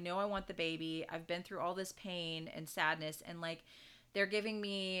 baby. I know I want the baby. I've been through all this pain and sadness, and like, they're giving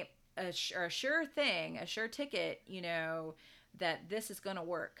me a sure thing, a sure ticket, that this is going to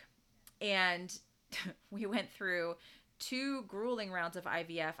work. And we went through 2 grueling rounds of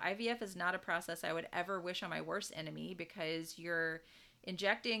IVF. IVF is not a process I would ever wish on my worst enemy, because you're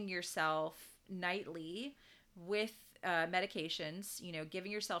injecting yourself nightly with medications,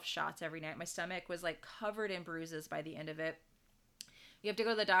 giving yourself shots every night. My stomach was like covered in bruises by the end of it. You have to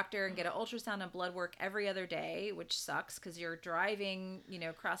go to the doctor and get an ultrasound and blood work every other day, which sucks because you're driving,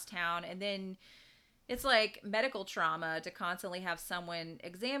 across town. And then it's like medical trauma to constantly have someone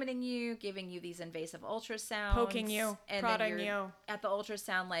examining you, giving you these invasive ultrasounds, poking you, and prodding then you at the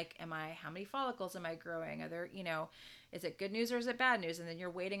ultrasound, like, how many follicles am I growing? Are there, is it good news or is it bad news? And then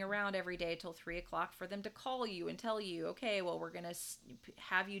you're waiting around every day till 3:00 for them to call you and tell you, okay, well, we're going to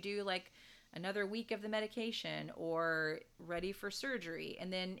have you do like another week of the medication or ready for surgery.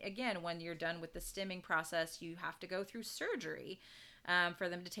 And then again, when you're done with the stimming process, you have to go through surgery for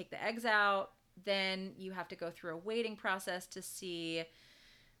them to take the eggs out. Then you have to go through a waiting process to see,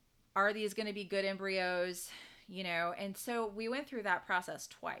 are these going to be good embryos? And so we went through that process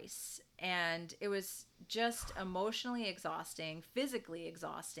twice, and it was just emotionally exhausting, physically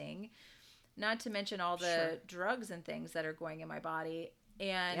exhausting, not to mention all the drugs and things that are going in my body.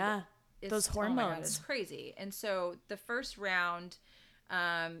 And those hormones. Oh my God, it's crazy. And so the first round,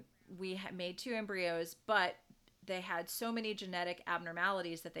 we made 2 embryos, but they had so many genetic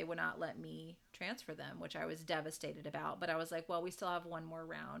abnormalities that they would not let me transfer them, which I was devastated about. But I was like, well, we still have one more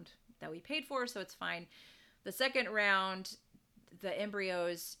round that we paid for, so it's fine. The second round, the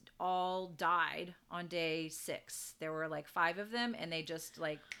embryos all died on day 6. There were like 5 of them, and they just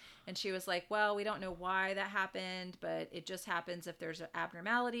like, and she was like, well, we don't know why that happened, but it just happens if there's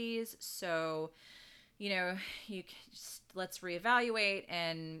abnormalities. So, let's reevaluate,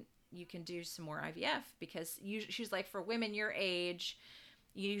 and you can do some more IVF, because she's like, for women your age,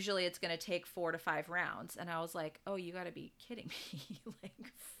 usually it's going to take 4 to 5 rounds. And I was like, oh, you got to be kidding me.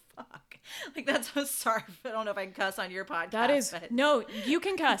 Like, fuck. Like, that's so sorry. I don't know if I can cuss on your podcast. That is, no, you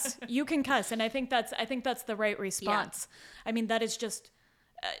can cuss. You can cuss. And I think that's the right response. Yeah. I mean, that is just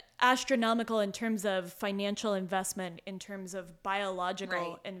astronomical in terms of financial investment, in terms of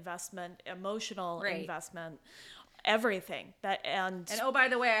biological investment, emotional investment, everything that. And oh, by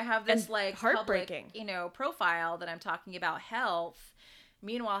the way, I have this like heartbreaking public, profile that I'm talking about health.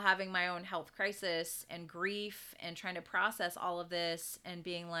 Meanwhile, having my own health crisis and grief and trying to process all of this and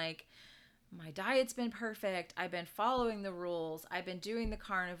being like, my diet's been perfect. I've been following the rules. I've been doing the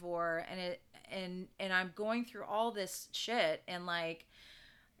carnivore, and I'm going through all this shit, and like,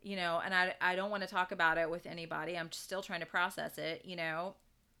 and I don't want to talk about it with anybody. I'm still trying to process it,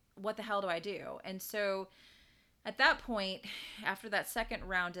 what the hell do I do? And so at that point, after that second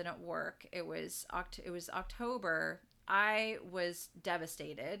round didn't work, it was October. I was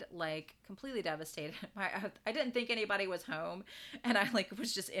devastated, like completely devastated. I didn't think anybody was home, and I like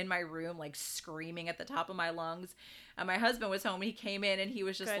was just in my room, like screaming at the top of my lungs. And my husband was home. He came in, and he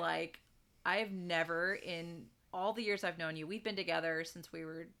was just like, "I've never in all the years I've known you. We've been together since we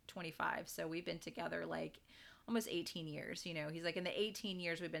were 25, so we've been together like almost 18 years. He's like, in the 18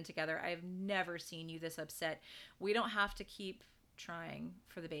 years we've been together, I've never seen you this upset. We don't have to keep trying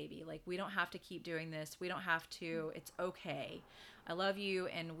for the baby. Like, we don't have to keep doing this. We don't have to. It's okay. I love you,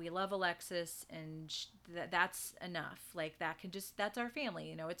 and we love Alexis, and that's enough. Like, that's our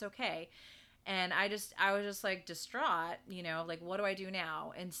family. It's okay." And I was just like distraught. Like, what do I do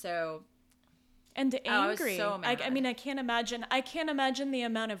now? And so. And angry. I was so mad. I mean, I can't imagine the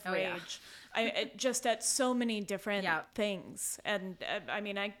amount of rage. Just at so many different things. And I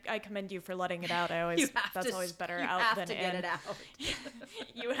mean, I commend you for letting it out. Always better out than in. You have to get it out.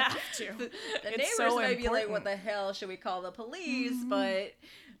 You have to. The neighbors so might be like, "What the hell? Should we call the police?" Mm-hmm. But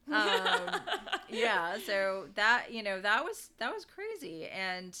yeah. So that that was crazy.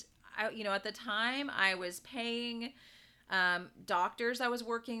 And I at the time I was paying doctors I was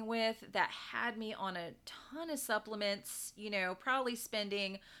working with that had me on a ton of supplements, probably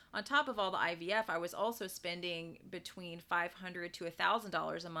spending on top of all the IVF. I was also spending between $500 to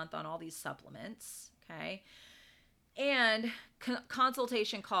 $1,000 a month on all these supplements. Okay. And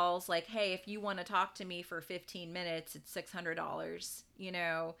consultation calls like, "Hey, if you want to talk to me for 15 minutes, it's $600,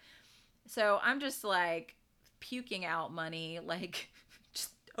 So I'm just like puking out money, like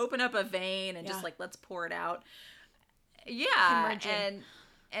just open up a vein and just like, let's pour it out. Yeah.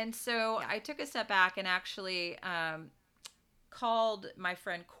 And so I took a step back and actually called my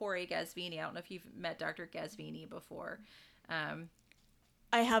friend Corey Gasvini. I don't know if you've met Dr. Gasvini before.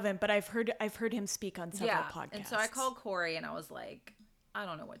 I haven't, but I've heard him speak on several podcasts. And so I called Corey and I was like, "I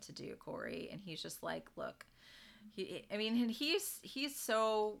don't know what to do, Corey." And he's just like, "Look," he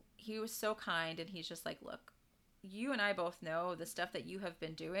was so kind, and he's just like, "Look, you and I both know the stuff that you have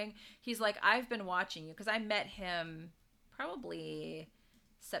been doing." He's like, "I've been watching you," because I met him probably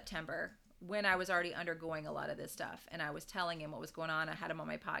September when I was already undergoing a lot of this stuff, and I was telling him what was going on. I had him on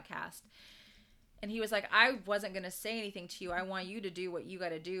my podcast, and he was like, "I wasn't going to say anything to you. I want you to do what you got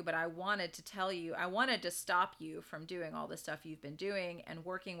to do, but I wanted to stop you from doing all the stuff you've been doing and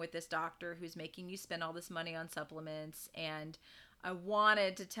working with this doctor who's making you spend all this money on supplements, and I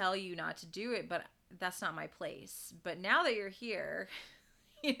wanted to tell you not to do it, but that's not my place. But now that you're here,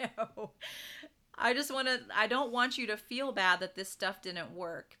 I don't want you to feel bad that this stuff didn't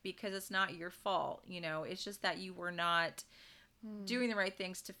work, because it's not your fault. It's just that you were not doing the right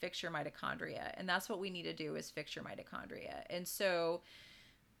things to fix your mitochondria. And that's what we need to do, is fix your mitochondria." And so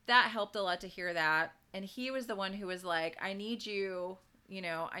that helped a lot to hear that. And he was the one who was like, "I need you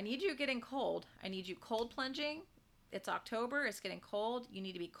getting cold. I need you cold plunging. It's October. It's getting cold. You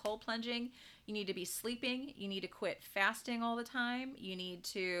need to be cold plunging. You need to be sleeping. You need to quit fasting all the time. You need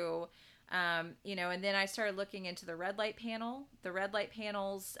to, and then I started looking into the red light panel. The red light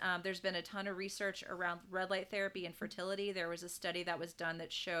panels, there's been a ton of research around red light therapy and fertility. There was a study that was done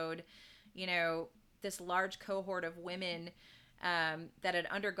that showed, this large cohort of women that had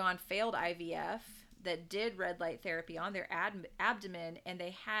undergone failed IVF that did red light therapy on their abdomen, and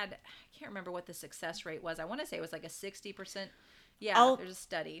they had, I can't remember what the success rate was. I want to say it was like a 60%. Yeah, there's a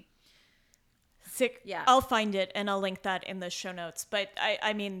study. Yeah, I'll find it and I'll link that in the show notes. But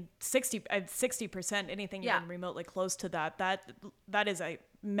I mean, 60%, anything even remotely close to that is a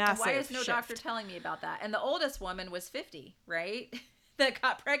massive Why is no shift. Doctor telling me about that? And the oldest woman was 50, right? That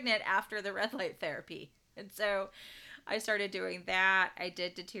got pregnant after the red light therapy. And so I started doing that. I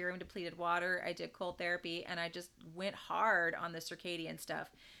did deuterium depleted water. I did cold therapy, and I just went hard on the circadian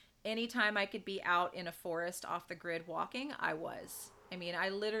stuff. Anytime I could be out in a forest off the grid walking, I was. I mean, I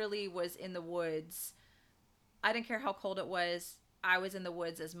literally was in the woods. I didn't care how cold it was. I was in the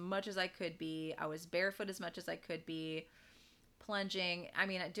woods as much as I could be. I was barefoot as much as I could be, plunging. I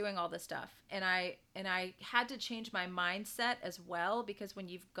mean, doing all this stuff. And I had to change my mindset as well, because when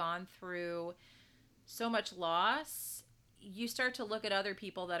you've gone through so much loss, you start to look at other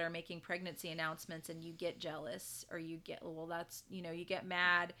people that are making pregnancy announcements, and you get jealous, or you get, you get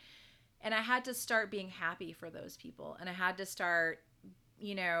mad. And I had to start being happy for those people. And I had to start,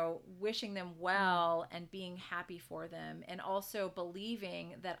 wishing them well and being happy for them, and also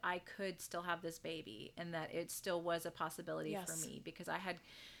believing that I could still have this baby and that it still was a possibility for me, because I had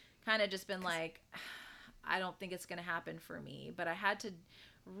kind of just been like, I don't think it's going to happen for me. But I had to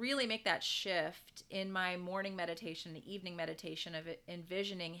really make that shift in my morning meditation and evening meditation of it,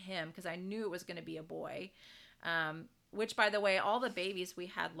 envisioning him, because I knew it was going to be a boy. Which, by the way, all the babies we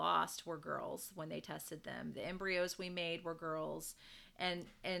had lost were girls when they tested them. The embryos we made were girls. And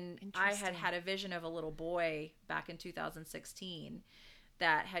I had a vision of a little boy back in 2016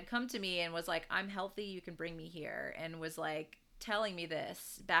 that had come to me and was like, I'm healthy, you can bring me here, and was like telling me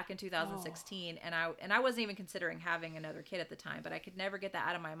this back in 2016. And I wasn't even considering having another kid at the time, but I could never get that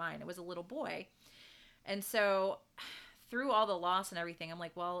out of my mind. It was a little boy. And so through all the loss and everything, I'm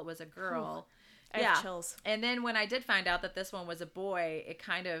like, well, it was a girl. I have chills. And then when I did find out that this one was a boy, it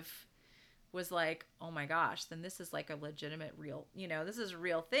kind of was like, oh my gosh, then this is like a legitimate real, this is a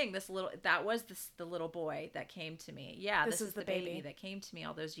real thing. The little boy that came to me. Yeah, this is the baby that came to me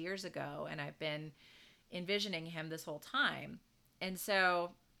all those years ago. And I've been envisioning him this whole time. And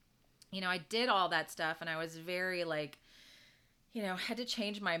so, I did all that stuff, and I was very like, had to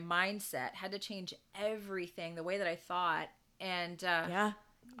change my mindset, had to change everything, the way that I thought. And,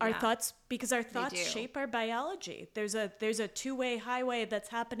 our thoughts, because our thoughts shape our biology. There's a two-way highway that's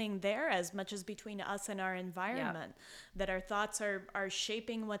happening there as much as between us and our environment, that our thoughts are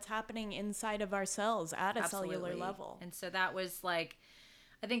shaping what's happening inside of our cells at a cellular level. And so that was like,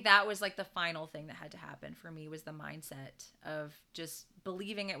 I think that was like the final thing that had to happen for me, was the mindset of just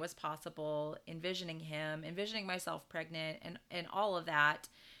believing it was possible, envisioning him, envisioning myself pregnant, and all of that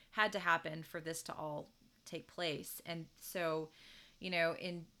had to happen for this to all take place. And so,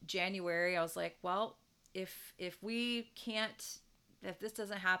 in January, I was like, well, if this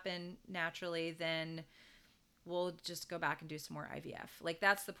doesn't happen naturally, then we'll just go back and do some more IVF. Like,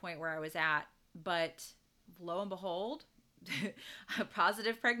 that's the point where I was at. But lo and behold, a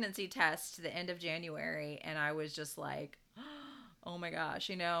positive pregnancy test to the end of January. And I was just like, oh my gosh,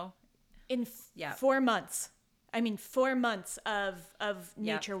 In 4 months. 4 months of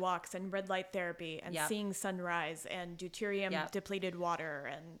nature walks and red light therapy and seeing sunrise and deuterium depleted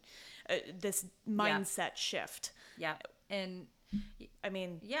water and this mindset shift. Yeah. And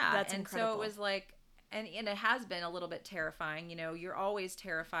that's incredible. And so it was like, and it has been a little bit terrifying. You're always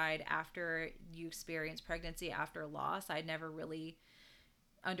terrified after you experience pregnancy after loss. I'd never really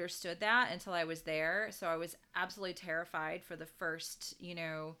understood that until I was there. So I was absolutely terrified for the first,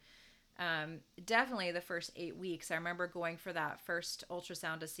 definitely the first 8 weeks. I remember going for that first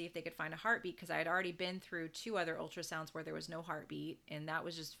ultrasound to see if they could find a heartbeat, because I had already been through 2 other ultrasounds where there was no heartbeat, and that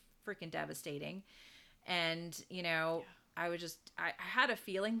was just freaking devastating. And, I had a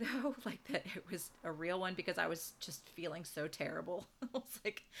feeling though, like that it was a real one, because I was just feeling so terrible. I was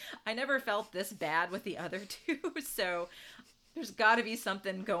like, I never felt this bad with the other 2. So there's got to be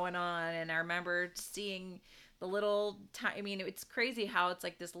something going on. And I remember seeing the little it's crazy how it's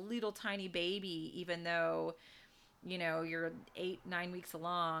like this little tiny baby, even though, you're 8-9 weeks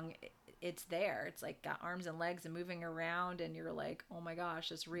along, it's there. It's like got arms and legs and moving around, and you're like, oh my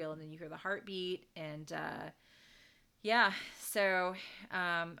gosh, it's real. And then you hear the heartbeat, and, so,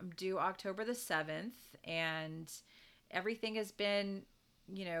 I'm due October the 7th, and everything has been,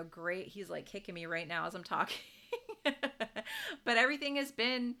 great. He's like kicking me right now as I'm talking, but everything has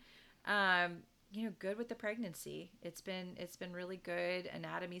been, good with the pregnancy. It's been really good.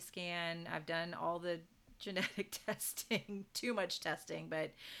 Anatomy scan. I've done all the genetic testing, too much testing,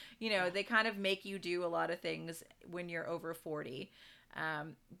 but they kind of make you do a lot of things when you're over 40.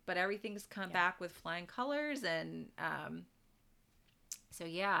 But everything's come back with flying colors. And, so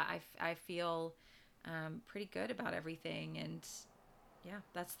I feel, pretty good about everything. And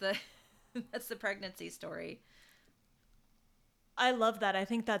that's that's the pregnancy story. I love that. I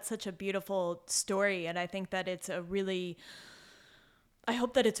think that's such a beautiful story. And I think that I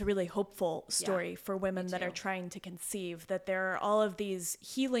hope that it's a really hopeful story for women that are trying to conceive, that there are all of these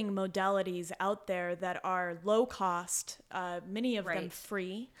healing modalities out there that are low cost, many of them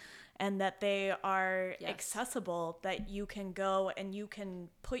free, and that they are accessible, that you can go and you can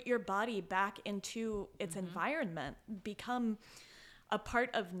put your body back into its environment, become a part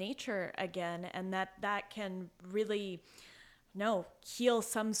of nature again, and that can really heal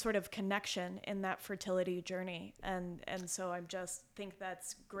some sort of connection in that fertility journey. And so I just think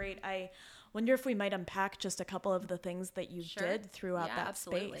that's great. I wonder if we might unpack just a couple of the things that you did throughout that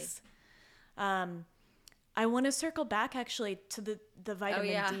space. I want to circle back actually to the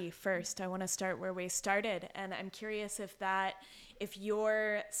vitamin D first. I want to start where we started. And I'm curious if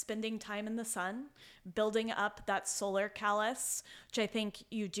you're spending time in the sun, building up that solar callus, which I think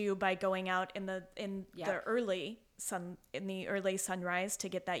you do by going out in the early sunrise to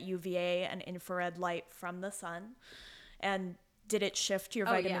get that UVA and infrared light from the sun, and did it shift your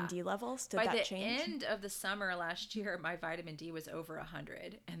vitamin D levels? Did that change? By the end of the summer last year, my vitamin D was over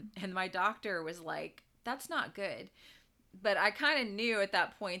 100. And my doctor was like, that's not good. But I kind of knew at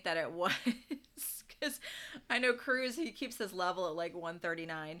that point that it was, because I know Cruz, he keeps his level at like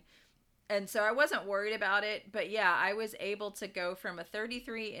 139. And so I wasn't worried about it. But yeah, I was able to go from a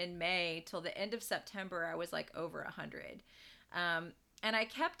 33 in May till the end of September. I was like over 100. And I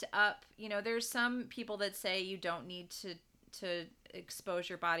kept up, there's some people that say you don't need to expose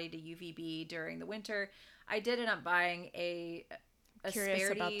your body to UVB during the winter. I did end up buying a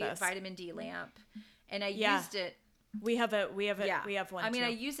Asperity vitamin D lamp, and I used it. We have one. I mean, too. I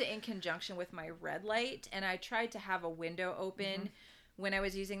use it in conjunction with my red light, and I tried to have a window open when I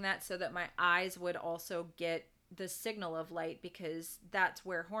was using that so that my eyes would also get the signal of light, because that's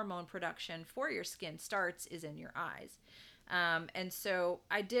where hormone production for your skin starts, is in your eyes. And so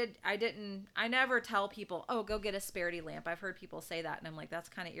I never tell people, oh, go get a Asperity lamp. I've heard people say that, and I'm like, that's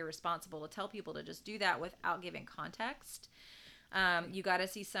kind of irresponsible to tell people to just do that without giving context. You got to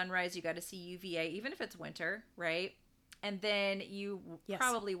see sunrise, you got to see UVA, even if it's winter, right? And then you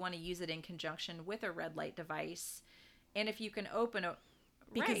probably want to use it in conjunction with a red light device. And if you can open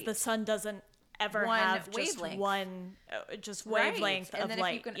because the sun doesn't ever have just one wavelength of light. And then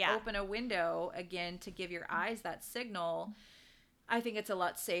if you can open a window again to give your eyes that signal, I think it's a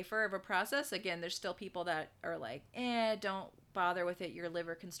lot safer of a process. Again, there's still people that are like, don't bother with it. Your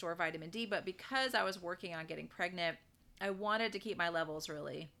liver can store vitamin D. But because I was working on getting pregnant, I wanted to keep my levels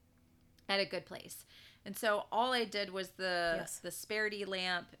really at a good place. And so all I did was the Asperity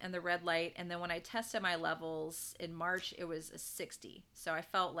lamp and the red light. And then when I tested my levels in March, it was a 60. So I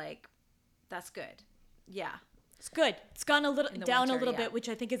felt like that's good. Yeah. It's good. It's gone a little down a little bit, which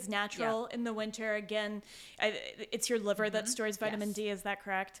I think is natural in the winter. Again, it's your liver that stores vitamin D. Is that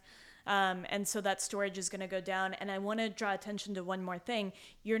correct? And so that storage is going to go down. And I want to draw attention to one more thing.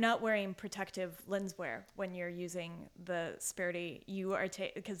 You're not wearing protective lens wear when you're using the Asperity. You are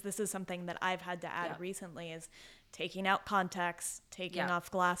because this is something that I've had to add recently, is taking out contacts, taking off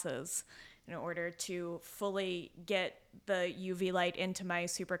glasses, in order to fully get the UV light into my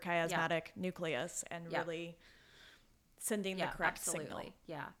suprachiasmatic nucleus and really sending the correct signal.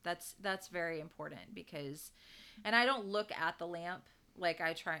 Yeah, that's very important, because, and I don't look at the lamp. Like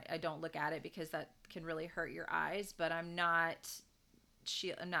I don't look at it because that can really hurt your eyes, but I'm not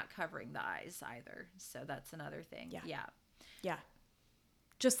covering the eyes either. So that's another thing. Yeah.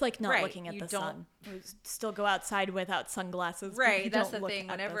 Just like not looking at the sun. We still go outside without sunglasses. Right. That's the thing.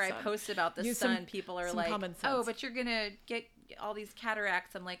 Whenever I post about the sun, people are like, oh, but you're going to get all these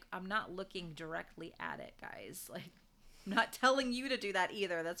cataracts. I'm like, I'm not looking directly at it, guys. Like, I'm not telling you to do that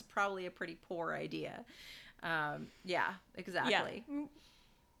either. That's probably a pretty poor idea. Yeah, exactly.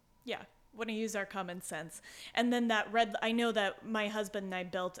 Yeah. Want to use our common sense. And then I know that my husband and I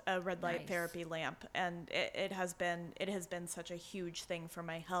built a red light therapy lamp, and it has been such a huge thing for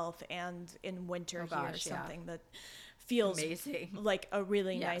my health, and in winter something that feels amazing, like a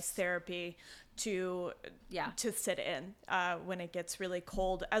really nice therapy to sit in when it gets really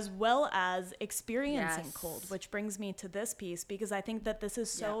cold, as well as experiencing cold, which brings me to this piece, because I think that this is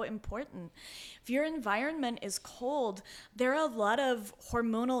so important. If your environment is cold, there are a lot of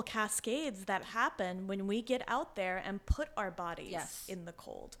hormonal cascades that happen when we get out there and put our bodies in the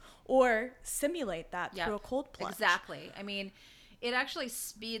cold, or simulate that through a cold plunge. Exactly. I mean, it actually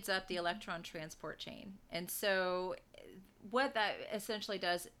speeds up the electron transport chain. And so what that essentially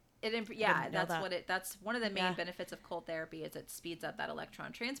does, that's one of the main benefits of cold therapy, is it speeds up that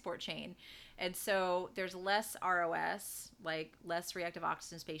electron transport chain. And so there's less ROS, like less reactive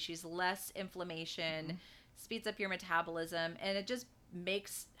oxygen species, less inflammation, speeds up your metabolism, and it just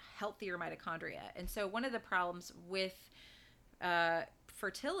makes healthier mitochondria. And so one of the problems with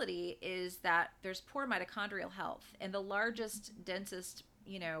fertility is that there's poor mitochondrial health, and the largest, densest,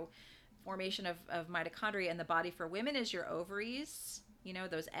 formation of mitochondria in the body for women is your ovaries,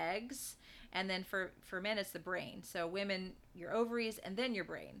 those eggs. And then for men, it's the brain. So women, your ovaries, and then your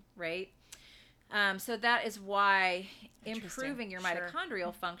brain, right? So that is why improving your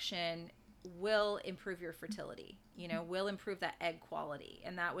mitochondrial function will improve your fertility, will improve that egg quality.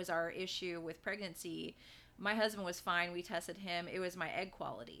 And that was our issue with pregnancy. My husband was fine. We tested him. It was my egg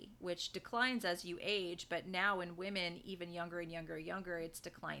quality, which declines as you age. But now in women, even younger and younger, it's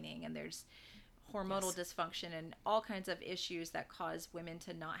declining. And there's hormonal dysfunction and all kinds of issues that cause women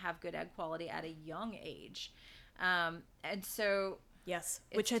to not have good egg quality at a young age. And so... Yes,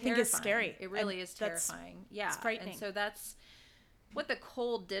 which I think is scary. It really is terrifying. Yeah. It's frightening. And so that's what the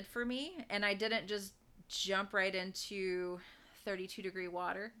cold did for me. And I didn't just jump right into 32-degree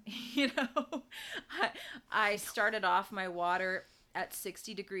water. You know, I started off my water at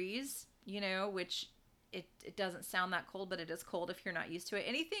 60 degrees, you know, which it doesn't sound that cold, but it is cold if you're not used to it.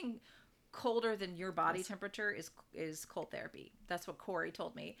 Anything colder than your body temperature is cold therapy. That's what Corey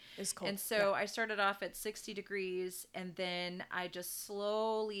told me. Is cold. And so I started off at 60 degrees, and then I just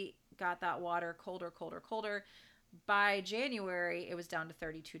slowly got that water colder, colder, colder. By January, it was down to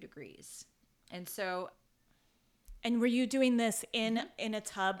 32 degrees. And so... And were you doing this in a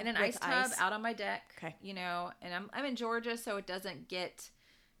tub? In an with ice tub out on my deck. Okay. You know, and I'm in Georgia, so it doesn't get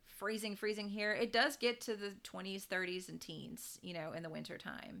freezing here. It does get to the 20s, 30s, and teens, you know, in the winter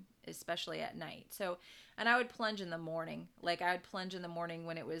time, especially at night. So, and I would plunge in the morning. Like, I would plunge in the morning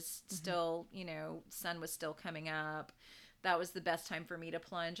when it was still, you know, sun was still coming up. That was the best time for me to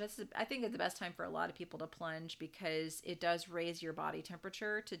plunge. I think it's the best time for a lot of people to plunge because it does raise your body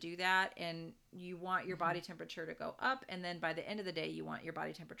temperature to do that. And you want your body temperature to go up. And then by the end of the day, you want your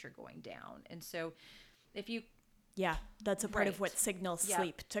body temperature going down. And so if you... Yeah, that's a part of what signals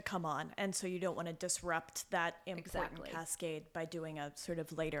sleep to come on. And so you don't want to disrupt that important cascade by doing a sort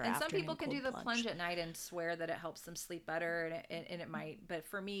of later afternoon. And some people can do the plunge. plunge at night and swear that it helps them sleep better, and it might. But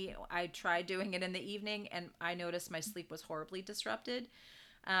for me, I tried doing it in the evening, and I noticed my sleep was horribly disrupted.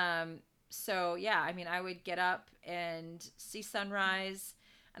 So, yeah, I mean, I would get up and see sunrise,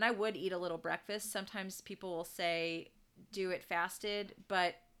 and I would eat a little breakfast. Sometimes people will say, do it fasted.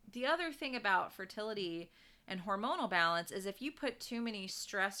 But the other thing about fertility and hormonal balance is if you put too many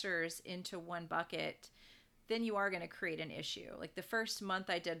stressors into one bucket, then you are going to create an issue. Like the first month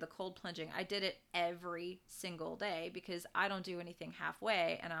I did the cold plunging, I did it every single day because I don't do anything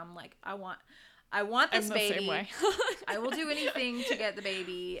halfway. And I'm like, I want this baby. Same way. I will do anything to get the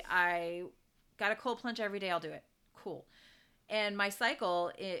baby. I got a cold plunge every day. I'll do it. Cool. And my cycle,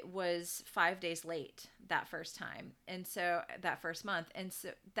 it was 5 days late that first time. And so that first month. And so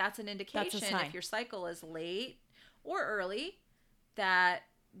that's an indication if your cycle is late or early that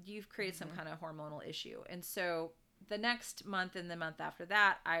you've created some kind of hormonal issue. And so the next month and the month after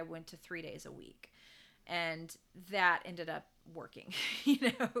that, I went to 3 days a week. And that ended up working. You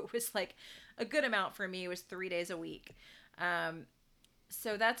know, it was like a good amount for me. It was 3 days a week.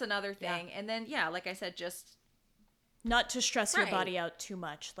 So that's another thing. Yeah. And then, like I said, just... Not to stress your body out too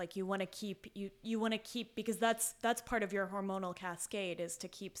much. Like you want to keep because that's part of your hormonal cascade is to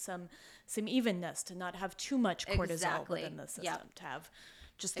keep some evenness, to not have too much cortisol within the system, to have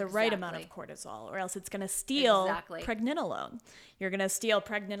just the right amount of cortisol, or else it's going to steal pregnenolone. You're going to steal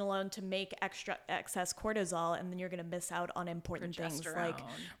pregnenolone to make excess cortisol, and then you're going to miss out on important things like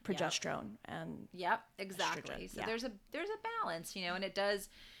progesterone and estrogen. So there's a balance, you know, and it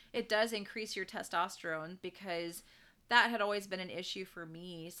does increase your testosterone because that had always been an issue for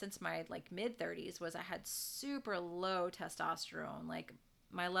me since my mid 30s was I had super low testosterone. Like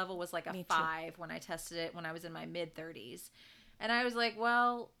my level was like a 5 when I tested it when I was in my mid 30s. And I was like,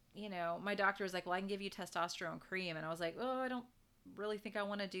 well, you know, my doctor was like, well, I can give you testosterone cream. And I was like, oh, I don't really think I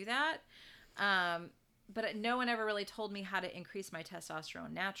want to do that. But no one ever really told me how to increase my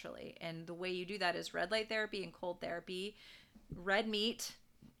testosterone naturally. And the way you do that is red light therapy and cold therapy, red meat,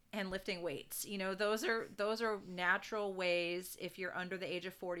 and lifting weights. You know, those are natural ways if you're under the age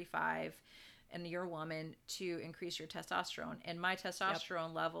of 45 and you're a woman to increase your testosterone. And my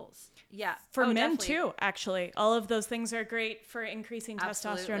testosterone levels. Yeah. For men definitely. Too, actually. All of those things are great for increasing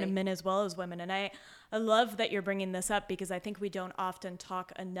testosterone in men as well as women. And I love that you're bringing this up because I think we don't often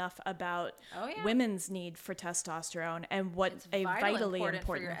talk enough about women's need for testosterone and what a vitally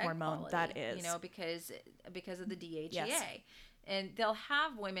important hormone that is. You know, because of the DHEA. Yes. And they'll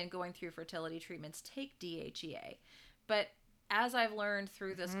have women going through fertility treatments take DHEA. But as I've learned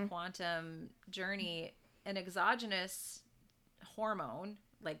through this quantum journey, an exogenous hormone,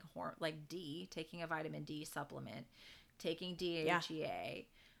 like D, taking a vitamin D supplement, taking DHEA,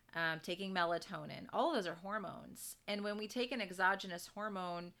 taking melatonin, all of those are hormones. And when we take an exogenous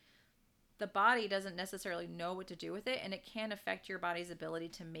hormone, the body doesn't necessarily know what to do with it, and it can affect your body's ability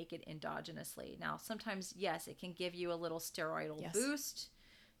to make it endogenously. Now, sometimes, yes, it can give you a little steroidal boost.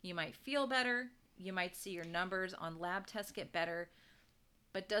 You might feel better. You might see your numbers on lab tests get better.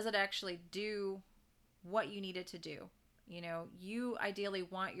 But does it actually do what you need it to do? You know, you ideally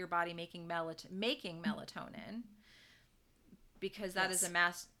want your body making melatonin because that is a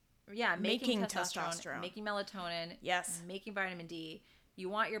making testosterone, making melatonin, making vitamin D. You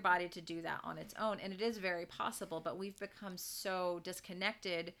want your body to do that on its own. And it is very possible, but we've become so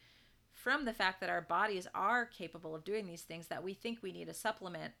disconnected from the fact that our bodies are capable of doing these things that we think we need to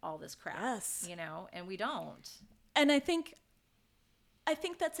supplement all this crap, you know, and we don't. And I think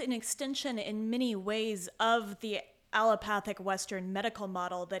that's an extension in many ways of the allopathic Western medical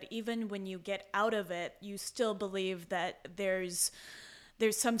model that even when you get out of it, you still believe that there's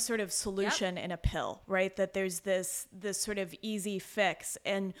some sort of solution in a pill, right? That there's this sort of easy fix.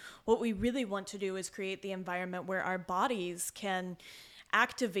 And what we really want to do is create the environment where our bodies can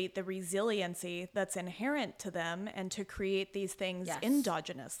activate the resiliency that's inherent to them and to create these things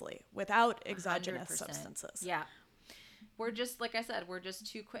endogenously without exogenous 100%. substances. Yeah. We're just, like I said, we're just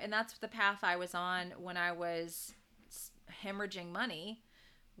too quick. And that's the path I was on when I was hemorrhaging money,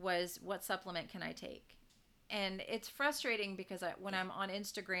 was what supplement can I take? And it's frustrating because when I'm on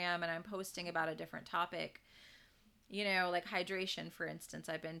Instagram and I'm posting about a different topic, you know, like hydration, for instance,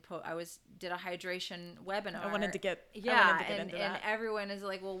 did a hydration webinar. I wanted to get into that. And everyone is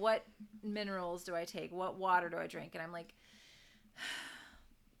like, well, what minerals do I take? What water do I drink? And I'm like,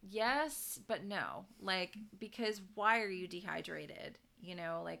 yes, but no. Like, because why are you dehydrated? You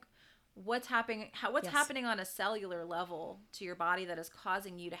know, like what's happening on a cellular level to your body that is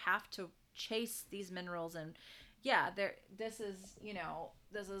causing you to have to chase these minerals? And this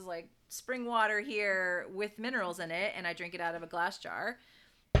is like spring water here with minerals in it, and I drink it out of a glass jar.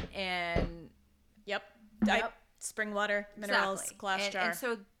 And spring water, minerals, exactly. glass jar. And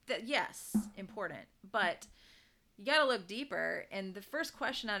so yes, important, but you got to look deeper. And the first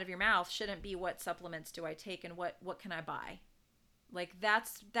question out of your mouth shouldn't be, what supplements do I take and what can I buy? Like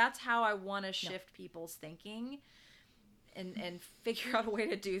that's how I want to shift people's thinking and figure out a way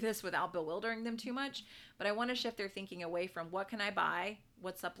to do this without bewildering them too much. But I want to shift their thinking away from what can I buy,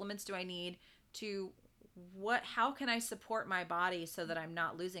 what supplements do I need, to how can I support my body so that I'm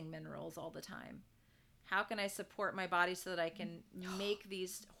not losing minerals all the time? How can I support my body so that I can make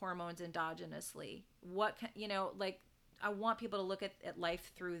these hormones endogenously? I want people to look at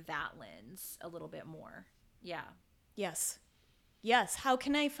life through that lens a little bit more. Yeah. Yes. How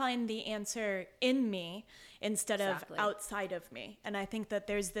can I find the answer in me instead of outside of me? And I think that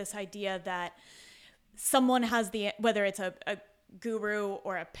there's this idea that someone has whether it's a guru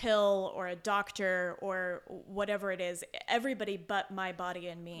or a pill or a doctor or whatever it is, everybody but my body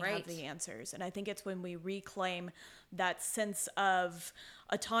and me have the answers. And I think it's when we reclaim that sense of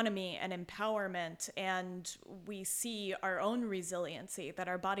autonomy and empowerment, and we see our own resiliency, that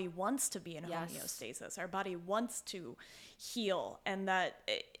our body wants to be in homeostasis, our body wants to heal, and that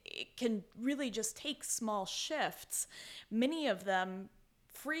it can really just take small shifts, many of them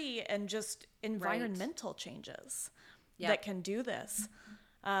free and just environmental changes that can do this.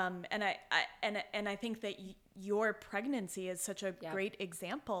 And I think that your pregnancy is such a great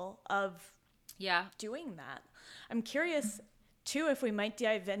example of doing that. I'm curious too if we might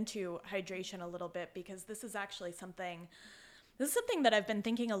dive into hydration a little bit, because this is actually something that I've been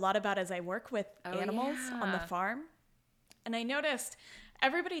thinking a lot about as I work with animals on the farm. And I noticed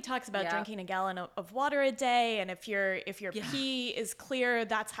everybody talks about drinking a gallon of water a day, and if your pee is clear,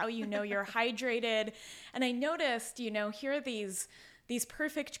 that's how you know you're hydrated. And I noticed, here are these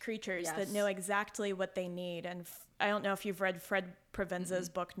perfect creatures that know exactly what they need. And I don't know if you've read Fred Provenza's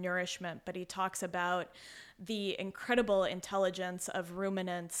book Nourishment, but he talks about the incredible intelligence of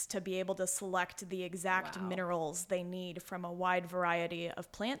ruminants to be able to select the exact minerals they need from a wide variety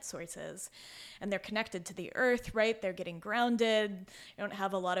of plant sources. And they're connected to the earth, right? They're getting grounded. They don't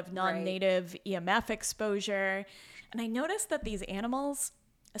have a lot of non-native EMF exposure. And I noticed that these animals,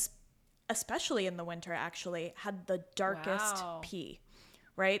 especially in the winter, actually had the darkest pee,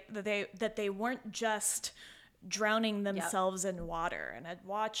 right? That they weren't just drowning themselves in water. And I'd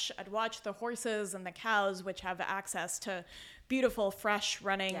watch the horses and the cows, which have access to beautiful, fresh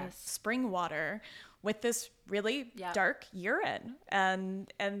running spring water, with this really dark urine.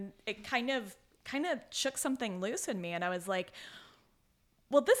 And it kind of shook something loose in me. And I was like,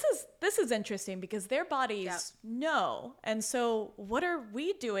 well, this is interesting, because their bodies know. And so what are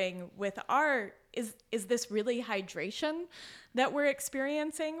we doing with is this really hydration that we're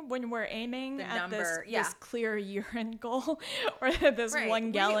experiencing when we're aiming at this clear urine goal, or this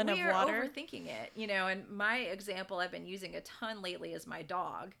 1 gallon of water? We are overthinking it, and my example I've been using a ton lately is my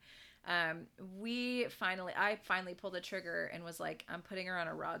dog. I finally pulled the trigger and was like, I'm putting her on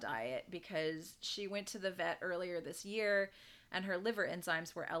a raw diet, because she went to the vet earlier this year and her liver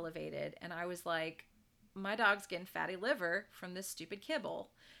enzymes were elevated. And I was like, my dog's getting fatty liver from this stupid kibble.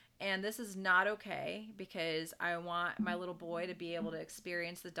 And this is not okay, because I want my little boy to be able to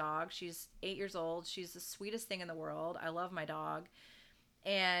experience the dog. She's 8 years old. She's the sweetest thing in the world. I love my dog.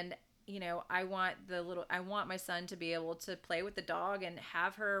 And, I want my son to be able to play with the dog and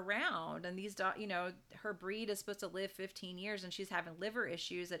have her around. And these her breed is supposed to live 15 years and she's having liver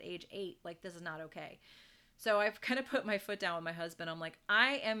issues at age 8. Like, this is not okay. So I've kind of put my foot down with my husband. I'm like,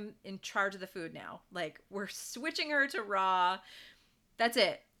 I am in charge of the food now. Like, we're switching her to raw. That's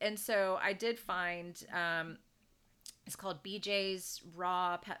it. And so I did find, it's called BJ's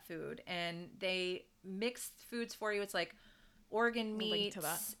Raw Pet Food, and they mix foods for you. It's like organ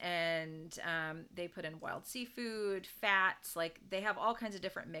meats, and they put in wild seafood, fats. Like, they have all kinds of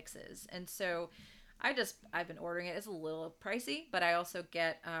different mixes. And so I've been ordering it. It's a little pricey, but I also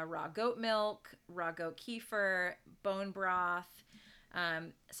get raw goat milk, raw goat kefir, bone broth.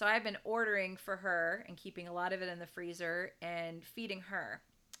 So I've been ordering for her and keeping a lot of it in the freezer and feeding her.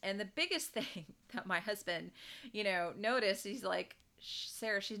 And the biggest thing that my husband, noticed, he's like,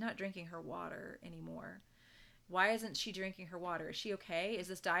 Sarah, she's not drinking her water anymore. Why isn't she drinking her water? Is she okay? Is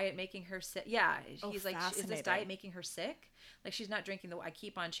this diet making her sick? Yeah. He's like, is this diet making her sick? Like, she's not drinking I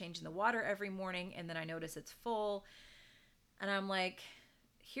keep on changing the water every morning, and then I notice it's full. And I'm like,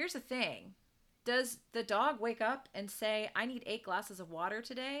 here's the thing. Does the dog wake up and say, I need 8 glasses of water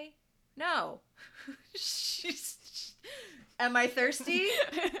today? No. Am I thirsty?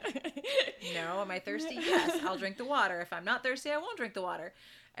 No. Am I thirsty? Yes. I'll drink the water. If I'm not thirsty, I won't drink the water.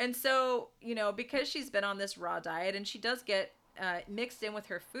 And so, because she's been on this raw diet, and she does get mixed in with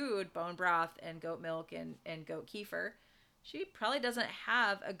her food, bone broth and goat milk and goat kefir, she probably doesn't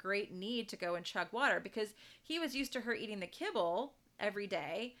have a great need to go and chug water, because he was used to her eating the kibble every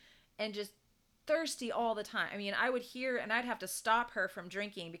day and just thirsty all the time. I mean, I would hear, and I'd have to stop her from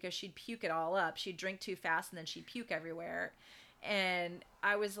drinking because she'd puke it all up. She'd drink too fast and then she'd puke everywhere. And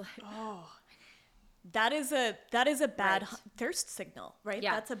I was like, oh, that is a bad thirst signal, right?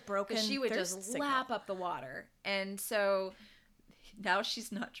 Yeah. That's a broken she would thirst just signal. lap up the water. And so now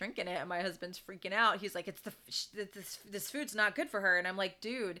she's not drinking it, and my husband's freaking out. He's like, this food's not good for her. And I'm like,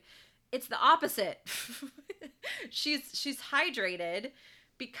 dude, it's the opposite. she's hydrated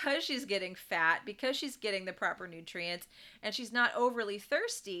because she's getting fat, because she's getting the proper nutrients, and she's not overly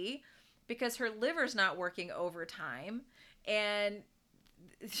thirsty because her liver's not working overtime. And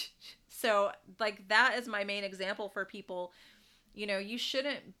so, like, that is my main example for people. You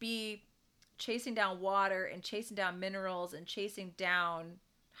shouldn't be chasing down water and chasing down minerals and chasing down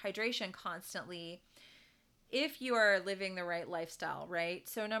hydration constantly if you are living the right lifestyle, right?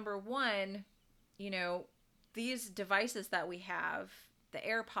 So number one, these devices that we have, the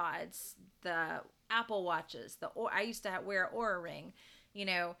AirPods, the Apple Watches, I used to wear an Oura Ring,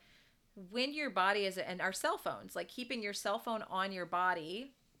 when your body and our cell phones, like keeping your cell phone on your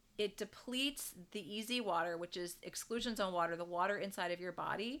body, it depletes the easy water, which is exclusion zone water, the water inside of your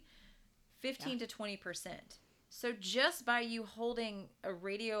body, 15 to 20%. So just by you holding a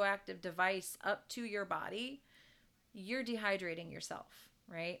radioactive device up to your body, you're dehydrating yourself,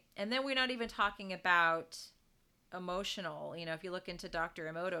 right? And then we're not even talking about emotional. If you look into Dr.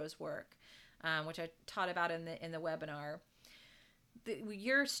 Emoto's work, which I taught about in the webinar,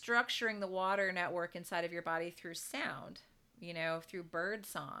 you're structuring the water network inside of your body through sound, through bird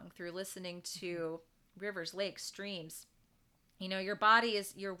song, through listening to rivers, lakes, streams. Your body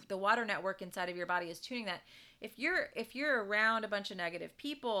is the water network inside of your body is tuning that. If you're around a bunch of negative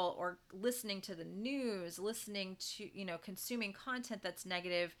people, or listening to the news, listening to, consuming content that's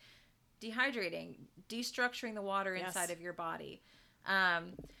negative, dehydrating, destructuring the water inside of your body.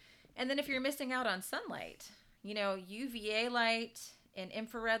 And then if you're missing out on sunlight, UVA light and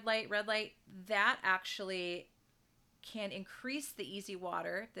infrared light, red light, that actually can increase the easy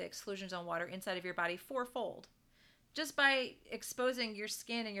water, the exclusion zone water inside of your body 4-fold, just by exposing your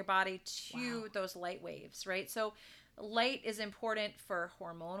skin and your body to those light waves, right? So light is important for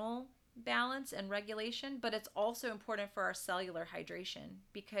hormonal balance and regulation, but it's also important for our cellular hydration,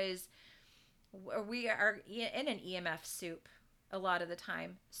 because we are in an EMF soup a lot of the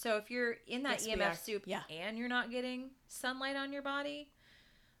time. So if you're in that EMF soup and you're not getting sunlight on your body,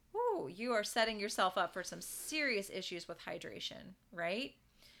 you are setting yourself up for some serious issues with hydration, right?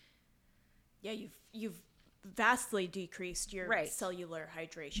 Yeah, you've vastly decreased your cellular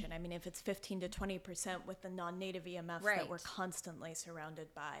hydration. I mean, if it's 15 to 20% with the non-native EMFs that we're constantly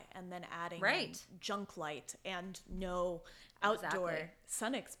surrounded by, and then adding in junk light and no outdoor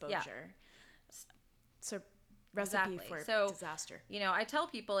sun exposure, it's a recipe for disaster. I tell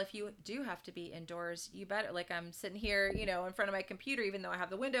people, if you do have to be indoors, you better, like, I'm sitting here, in front of my computer, even though I have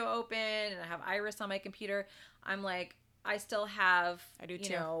the window open and I have Iris on my computer, I'm like, I still have,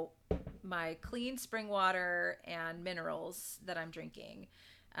 my clean spring water and minerals that I'm drinking,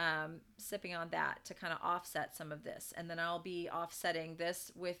 sipping on that to kind of offset some of this. And then I'll be offsetting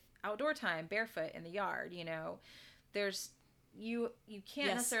this with outdoor time, barefoot in the yard. There's, you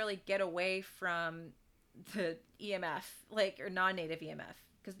can't necessarily get away from the EMF, or non-native EMF,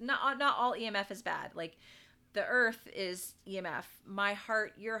 because not all EMF is bad. Like, the earth is EMF. My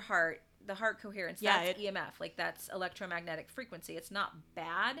heart, your heart, the heart coherence, that's EMF. Like that's electromagnetic frequency. It's not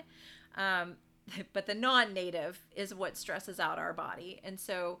bad. But the non-native is what stresses out our body. And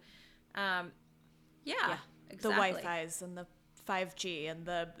so, exactly. The Wi-Fi's and the 5G and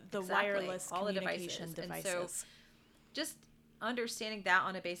the wireless all communication the devices. devices. And so just understanding that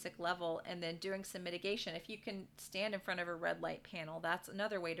on a basic level and then doing some mitigation. If you can stand in front of a red light panel, that's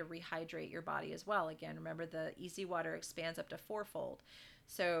another way to rehydrate your body as well. Again, remember the easy water expands up to 4-fold.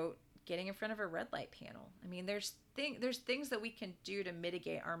 So getting in front of a red light panel. I mean, there's things that we can do to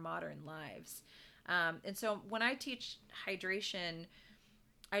mitigate our modern lives. And so when I teach hydration,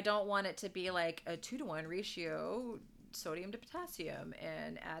 I don't want it to be like a 2-to-1 ratio, sodium to potassium,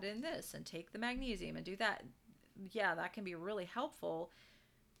 and add in this and take the magnesium and do that. Yeah, that can be really helpful.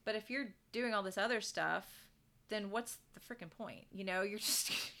 But if you're doing all this other stuff, then what's the freaking point? You know, you're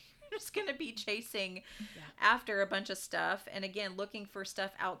just going to be chasing after a bunch of stuff. And again, looking for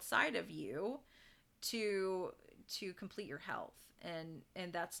stuff outside of you to complete your health.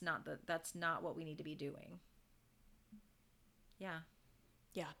 And that's not what we need to be doing. Yeah.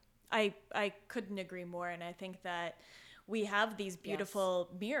 Yeah. I couldn't agree more. And I think that we have these beautiful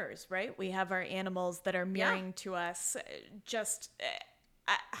mirrors, right? We have our animals that are mirroring to us just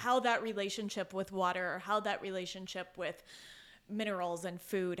how that relationship with water, or how that relationship with minerals and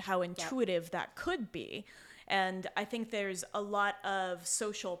food, how intuitive that could be. And I think there's a lot of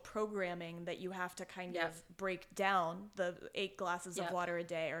social programming that you have to kind of break down, the 8 glasses of water a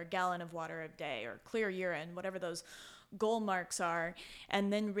day, or a gallon of water a day, or clear urine, whatever those goal marks are,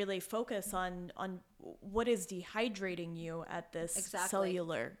 and then really focus on what is dehydrating you at this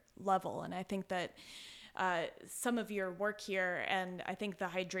cellular level. And I think that some of your work here, and I think the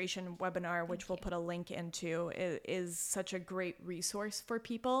hydration webinar, which we'll put a link into, is such a great resource for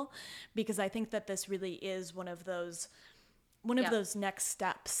people, because I think that this really is one of those next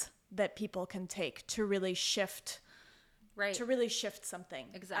steps that people can take to really shift something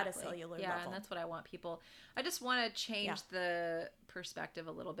at a cellular level. And that's what I want people. I just want to change the perspective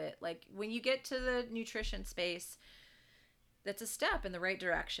a little bit. Like when you get to the nutrition space, that's a step in the right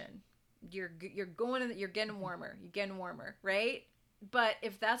direction. You're getting warmer. You're getting warmer, right? But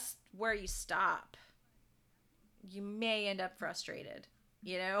if that's where you stop, you may end up frustrated.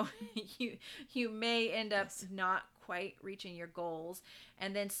 You know, you may end up not quite reaching your goals,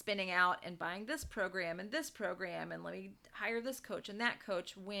 and then spinning out and buying this program, and let me hire this coach and that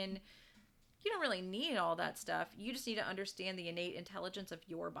coach, when you don't really need all that stuff. You just need to understand the innate intelligence of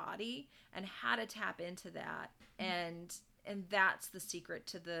your body and how to tap into that. And that's the secret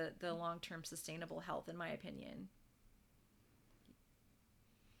to the long-term sustainable health, in my opinion.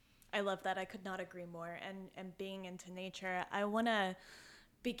 I love that. I could not agree more. And being into nature, I want to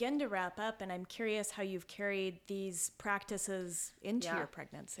begin to wrap up, and I'm curious how you've carried these practices into your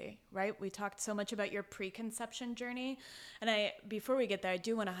pregnancy, right? We talked so much about your preconception journey, and before we get there, I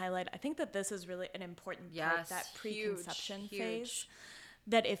do want to highlight, I think that this is really an important part, that preconception phase,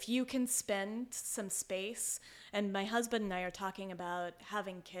 that if you can spend some space, and my husband and I are talking about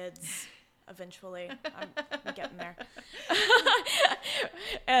having kids eventually. I'm getting there.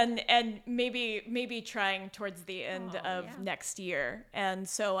 and maybe trying towards the end of next year. And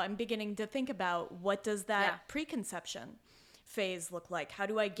so I'm beginning to think about, what does that preconception phase look like? How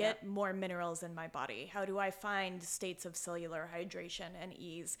do I get more minerals in my body? How do I find states of cellular hydration and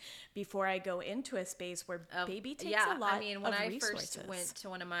ease before I go into a space where baby takes a lot of resources? I mean, when I first went to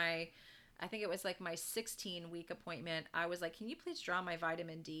one of my, I think it was like my 16-week appointment, I was like, can you please draw my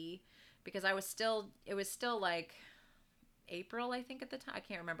vitamin D? Because it was still like April, I think, at the time. I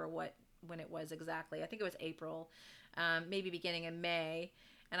can't remember when it was exactly. I think it was April, maybe beginning of May.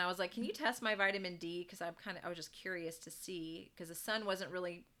 And I was like, can you test my vitamin D? Because I was just curious to see, because the sun wasn't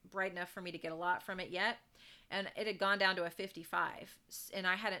really bright enough for me to get a lot from it yet. And it had gone down to a 55, and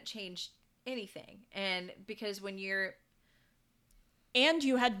I hadn't changed anything. And because when you're... And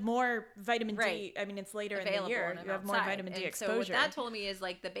you had more vitamin D. I mean, it's later in the year. You have more vitamin D exposure. So what that told me is,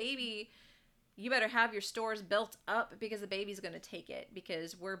 like, the baby, you better have your stores built up, because the baby's going to take it,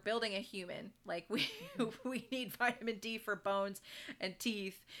 because we're building a human. Like, we need vitamin D for bones and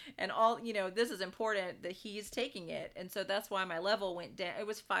teeth and all, this is important that he's taking it. And so that's why my level went down. It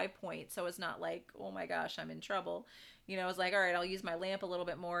was 5 points. So it's not like, oh my gosh, I'm in trouble. I was like, all right, I'll use my lamp a little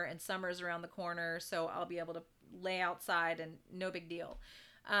bit more, and summer's around the corner, so I'll be able to lay outside and no big deal.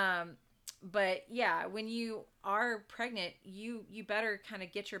 But yeah, when you are pregnant, you better kind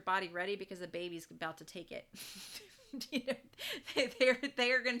of get your body ready, because the baby's about to take it.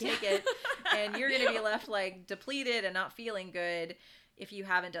 They are going to take it, and you're going to be left like depleted and not feeling good. if you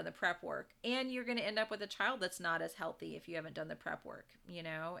haven't done the prep work. And you're going to end up with a child that's not as healthy if you haven't done the prep work, you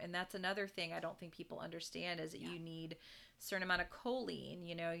know? And that's another thing I don't think people understand is that you need a certain amount of choline,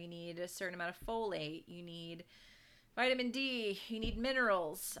 you know, you need a certain amount of folate, you need vitamin D, you need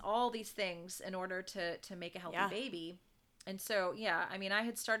minerals, all these things in order to make a healthy baby. And so, yeah, I mean, I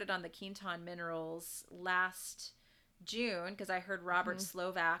had started on the Quinton minerals last June because I heard Robert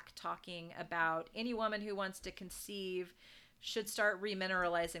Slovak talking about any woman who wants to conceive should start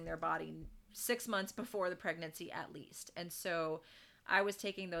remineralizing their body 6 months before the pregnancy at least. And so I was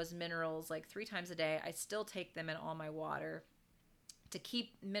taking those minerals like 3 times a day. I still take them in all my water to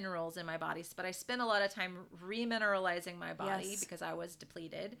keep minerals in my body. But I spent a lot of time remineralizing my body because I was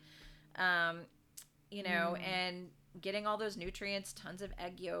depleted, you know, and getting all those nutrients, tons of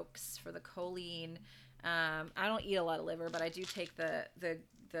egg yolks for the choline. I don't eat a lot of liver, but I do take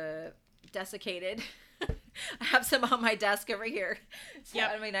the desiccated. I have some on my desk over here. So,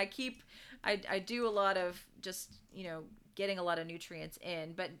 I mean, I do a lot of just, you know, getting a lot of nutrients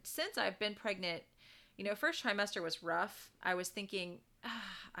in. But since I've been pregnant, you know, first trimester was rough. I was thinking,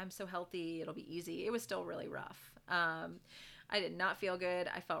 I'm so healthy, it'll be easy. It was still really rough. I did not feel good.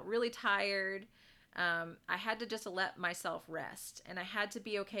 I felt really tired. I had to just let myself rest, and I had to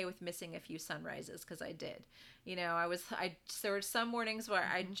be okay with missing a few sunrises because I did. You know, there were some mornings where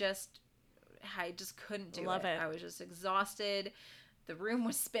I just couldn't do it. I was just exhausted. The room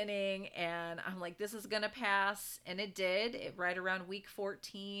was spinning, and I'm like, this is gonna pass, and it did. Right around week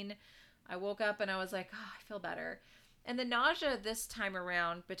 14, I woke up and I was like, oh, I feel better. And the nausea this time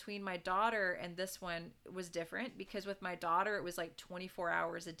around between my daughter and this one was different because with my daughter, it was like 24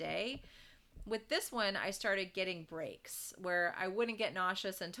 hours a day. With this one, I started getting breaks where I wouldn't get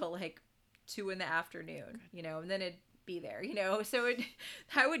nauseous until like 2 p.m, you know, and then it'd be there, you know. So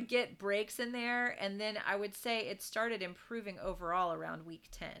I would get breaks in there, and then I would say it started improving overall around week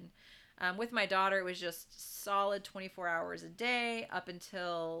 10. With my daughter, it was just solid 24 hours a day up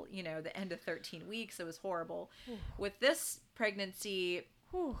until, you know, the end of 13 weeks. It was horrible. Ooh. With this pregnancy,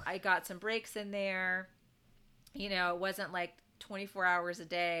 I got some breaks in there. You know, it wasn't like 24 hours a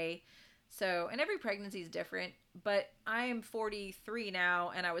day. So, and every pregnancy is different, but I am 43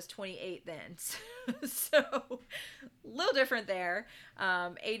 now and I was 28 then. So, a little different there.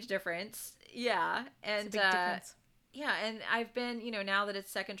 Age difference. Yeah. And, it's a big difference. Yeah, and I've been, you know, now that it's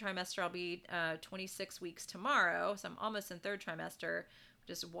second trimester, I'll be 26 weeks tomorrow, so I'm almost in third trimester, which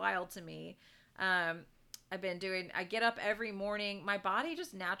is wild to me. I get up every morning. My body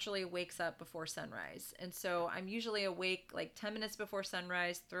just naturally wakes up before sunrise, and so I'm usually awake like 10 minutes before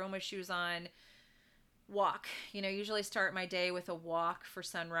sunrise, throw my shoes on, walk. You know, usually start my day with a walk for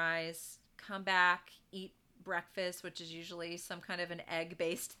sunrise, come back, eat breakfast, which is usually some kind of an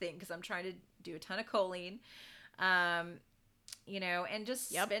egg-based thing because I'm trying to do a ton of choline. You know, and just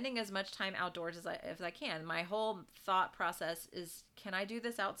spending as much time outdoors as I can. My whole thought process is, can I do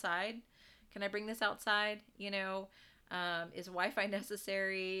this outside? Can I bring this outside? You know, is Wi-Fi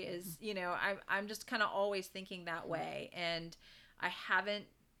necessary? You know, I'm just kind of always thinking that way. And I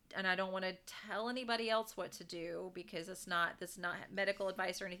don't want to tell anybody else what to do because that's not medical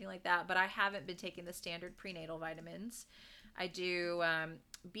advice or anything like that. But I haven't been taking the standard prenatal vitamins. I do,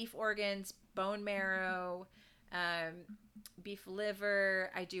 beef organs, bone marrow, beef liver.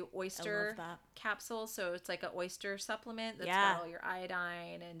 I do oyster capsules, so it's like an oyster supplement that's got all your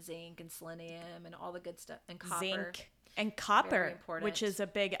iodine and zinc and selenium and all the good stuff, and copper. Zinc and copper, which is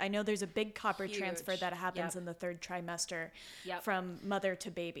I know there's a big copper transfer that happens in the third trimester from mother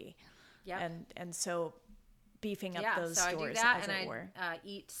to baby. And so beefing up those stores, I do that, as and it were. I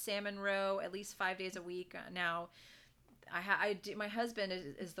eat salmon roe at least 5 days a week. Now, I do. My husband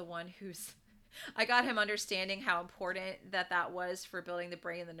is the one who's. I got him understanding how important that was for building the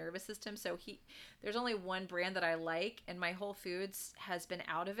brain and the nervous system. So there's only one brand that I like, and my Whole Foods has been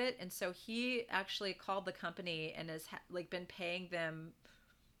out of it. And so he actually called the company and has been paying them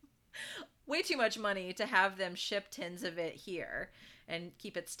way too much money to have them ship tins of it here and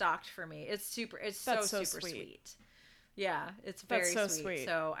keep it stocked for me. It's super sweet. Yeah, it's very sweet.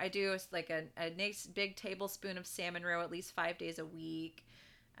 So I do like a nice big tablespoon of salmon roe at least 5 days a week.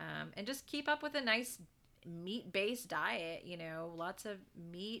 And just keep up with a nice meat-based diet, you know, lots of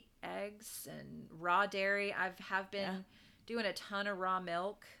meat, eggs, and raw dairy. I've been doing a ton of raw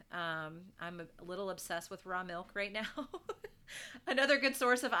milk. I'm a little obsessed with raw milk right now. Another good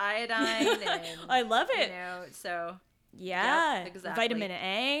source of iodine. And, I love it. You know, so exactly. Vitamin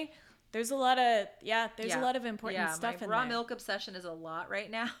A. There's a lot of a lot of important stuff in there. My raw milk obsession is a lot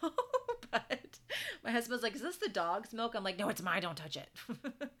right now. But my husband's like, is this the dog's milk? I'm like, no, it's mine. Don't touch it.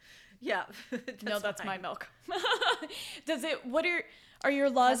 Yeah. No, that's my fine. milk. Are your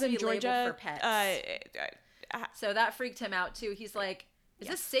laws in Has to be labeled Georgia? for pets. So that freaked him out too. He's like, "Is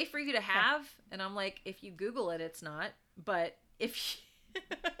this safe for you to have?" And I'm like, "If you Google it, it's not. But if you,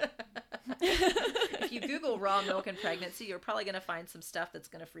 if you Google raw milk and pregnancy, you're probably going to find some stuff that's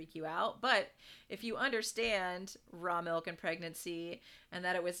going to freak you out. But if you understand raw milk and pregnancy and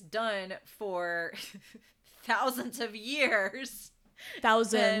that it was done for thousands of years,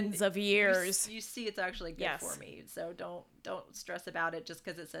 Thousands of years. you see it's actually good for me. So don't stress about it just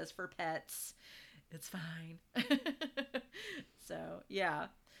because it says for pets. It's fine." So yeah.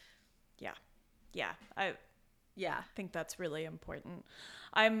 I think that's really important.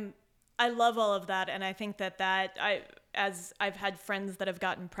 I love all of that, and I think as I've had friends that have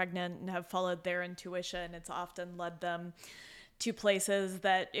gotten pregnant and have followed their intuition, it's often led them to places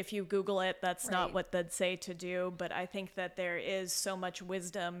that if you Google it, that's not what they'd say to do. But I think that there is so much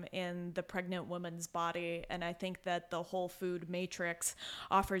wisdom in the pregnant woman's body. And I think that the whole food matrix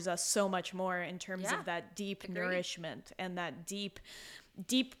offers us so much more in terms of that deep nourishment and that deep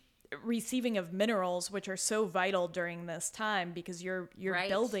receiving of minerals, which are so vital during this time because you're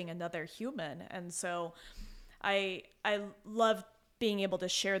building another human. And so I love being able to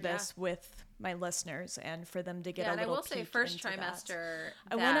share this with my listeners and for them to get a little peek. And I will say, first trimester,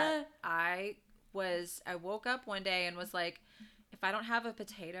 I woke up one day and was like, if I don't have a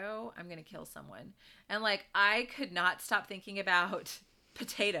potato, I'm gonna kill someone. And like, I could not stop thinking about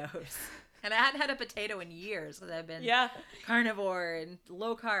potatoes. And I hadn't had a potato in years because I've been carnivore and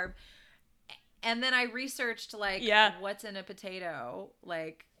low carb. And then I researched what's in a potato,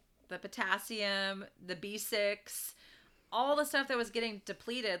 like the potassium, the B6, all the stuff that was getting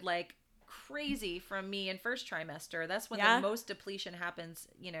depleted like crazy from me in first trimester. That's when the most depletion happens,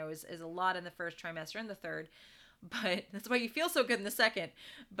 is a lot in the first trimester and the third. But that's why you feel so good in the second.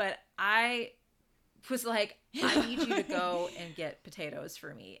 But I was like, I need you to go and get potatoes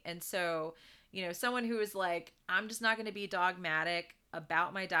for me. And so, someone who is like, I'm just not going to be dogmatic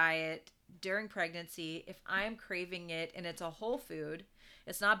about my diet during pregnancy. If I'm craving it and it's a whole food,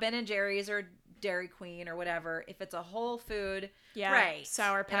 it's not Ben and Jerry's or Dairy Queen or whatever. If it's a whole food,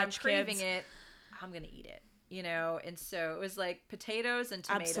 Sour Patch and I'm craving Kids. it, I'm going to eat it, And so it was like potatoes and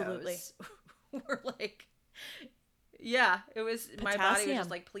tomatoes Absolutely. were like, it was, Potassium. my body was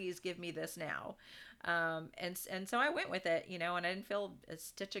just like, please give me this now. And so I went with it, and I didn't feel a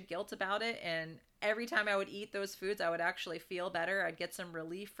stitch of guilt about it. And every time I would eat those foods, I would actually feel better. I'd get some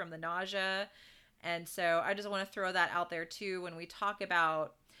relief from the nausea. And so I just want to throw that out there too. When we talk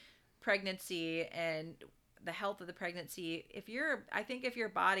about pregnancy and the health of the pregnancy, I think if your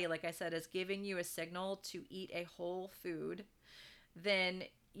body, like I said, is giving you a signal to eat a whole food, then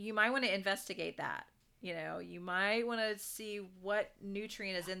you might want to investigate that. You might want to see what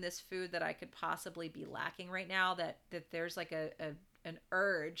nutrient is in this food that I could possibly be lacking right now, that there's like an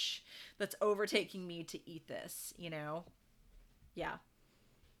urge that's overtaking me to eat this, Yeah.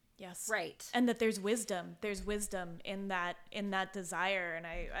 Yes. Right. And that there's wisdom. There's wisdom in that desire. And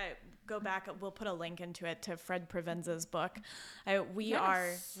I go back, we'll put a link into it to Fred Provenza's book. We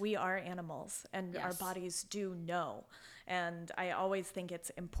are animals, and our bodies do know. And I always think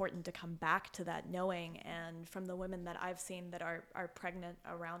it's important to come back to that knowing. And from the women that I've seen that are pregnant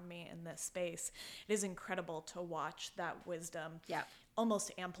around me in this space, it is incredible to watch that wisdom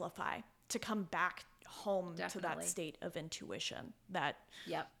almost amplify, to come back home to that state of intuition that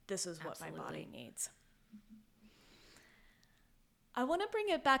this is what my body needs. I want to bring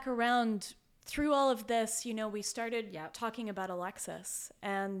it back around. Through all of this, we started talking about Alexis,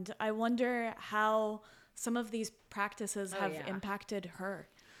 and I wonder how some of these practices have impacted her.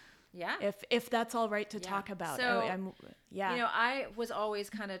 Yeah. If that's all right to talk about. So, I was always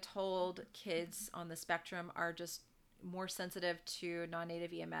kind of told kids on the spectrum are just more sensitive to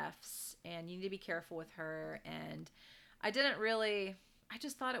non-native EMFs, and you need to be careful with her. And I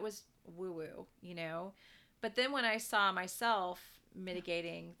just thought it was woo-woo, But then when I saw myself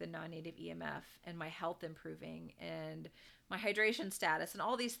mitigating the non-native EMF and my health improving and my hydration status and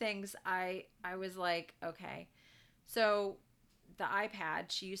all these things, I was like, okay. So the iPad,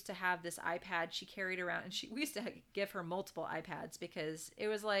 she used to have this iPad she carried around, and we used to give her multiple iPads because it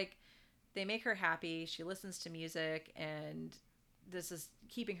was like, they make her happy. She listens to music, and this is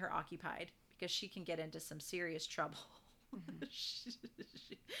keeping her occupied because she can get into some serious trouble. Mm-hmm.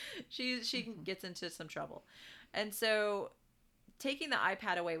 she gets into some trouble. And so taking the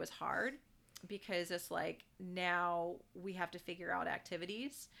iPad away was hard because it's like, now we have to figure out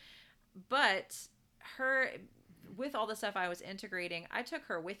activities. But with all the stuff I was integrating, I took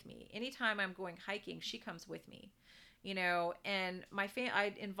her with me. Anytime I'm going hiking, she comes with me. and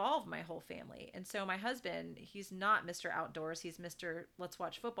I involved my whole family. And so my husband, he's not Mr. Outdoors. He's Mr. Let's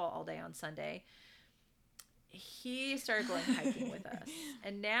watch football all day on Sunday. He started going hiking with us.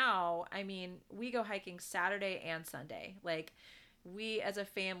 And now, I mean, we go hiking Saturday and Sunday. Like, we as a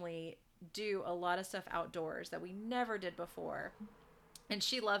family do a lot of stuff outdoors that we never did before. And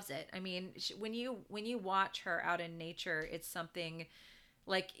she loves it. I mean, when you watch her out in nature, it's something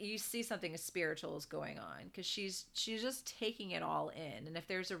like you see something spiritual is going on, because she's just taking it all in. And if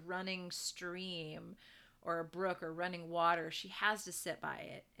there's a running stream or a brook or running water, she has to sit by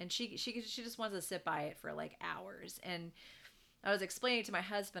it, and she just wants to sit by it for like hours. And I was explaining to my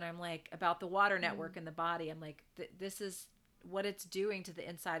husband, I'm like, about the water network in the body. I'm like, this is what it's doing to the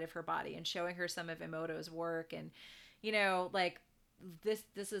inside of her body, and showing her some of Emoto's work. And like,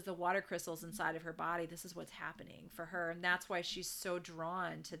 this is the water crystals inside of her body. This is what's happening for her, and that's why she's so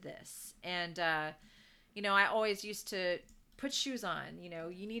drawn to this. And I always used to put shoes on.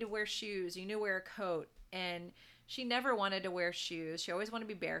 You need to wear shoes, you need to wear a coat. And she never wanted to wear shoes. She always wanted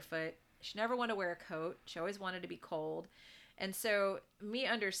to be barefoot. She never wanted to wear a coat. She always wanted to be cold. And so me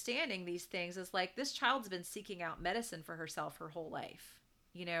understanding these things is like, this child's been seeking out medicine for herself her whole life.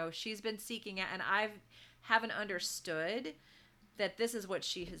 She's been seeking out, and I haven't understood that this is what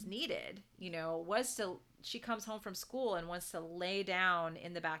she has needed. She comes home from school and wants to lay down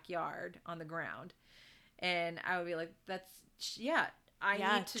in the backyard on the ground. And I would be like, I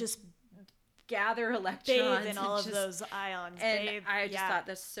need to just gather electrons. Bathe in all of those ions. And I just thought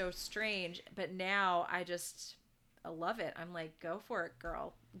that's so strange. But now I love it. I'm like, go for it,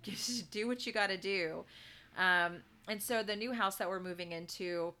 girl. Just do what you got to do. And so the new house that we're moving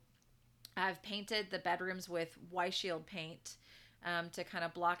into, I've painted the bedrooms with Y-Shield paint to kind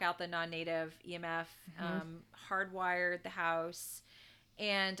of block out the non-native EMF, hardwired the house.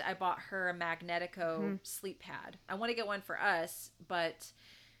 And I bought her a Magnetico sleep pad. I want to get one for us, but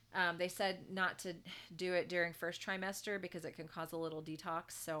they said not to do it during first trimester because it can cause a little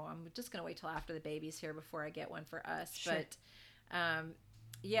detox. So I'm just going to wait till after the baby's here before I get one for us. Sure. But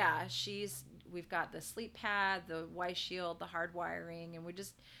we've got the sleep pad, the Y-Shield, the hardwiring, and we're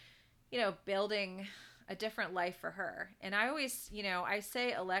just, building a different life for her. And I always, I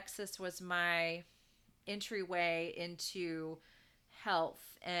say Alexis was my entryway into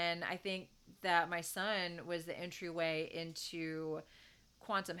health. And I think that my son was the entryway into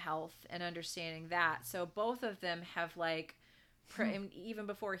quantum health and understanding that. So both of them have even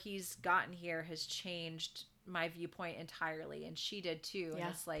before he's gotten here, has changed my viewpoint entirely. And she did too. Yeah.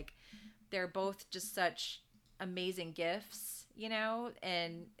 And it's like, they're both just such amazing gifts,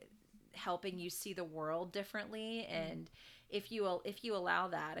 and helping you see the world differently. And if you allow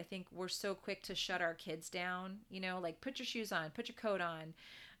that, I think we're so quick to shut our kids down, like, put your shoes on, put your coat on.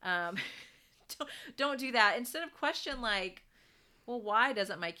 Don't do that. Instead of question, like, well, why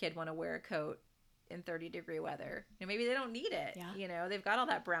doesn't my kid want to wear a coat in 30-degree weather? Maybe they don't need it. Yeah. They've got all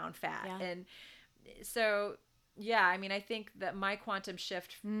that brown fat. Yeah. And so, yeah, I mean, I think that my quantum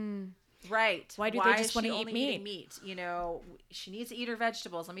shift, right. Why do they just want to eat meat? She needs to eat her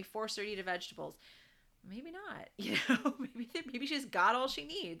vegetables. Let me force her to eat her vegetables. Maybe not. Maybe she's got all she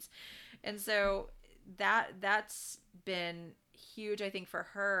needs. And so that's been huge, I think, for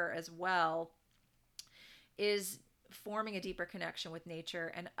her as well, is forming a deeper connection with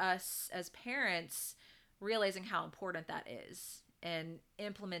nature, and us as parents realizing how important that is and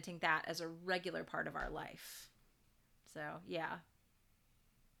implementing that as a regular part of our life. So, yeah.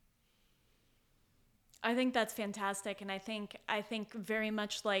 I think that's fantastic. And I think very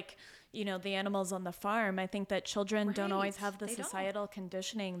much like, the animals on the farm, I think that children don't always have the societal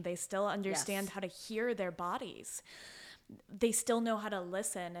conditioning. They still understand how to hear their bodies. They still know how to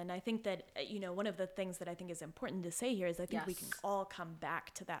listen. And I think that, one of the things that I think is important to say here is I think we can all come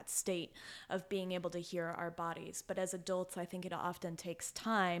back to that state of being able to hear our bodies. But as adults, I think it often takes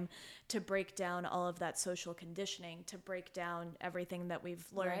time to break down all of that social conditioning, to break down everything that we've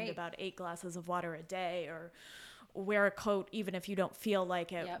learned about 8 glasses of water a day, or wear a coat even if you don't feel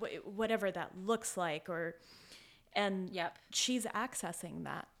like it, whatever that looks like. She's accessing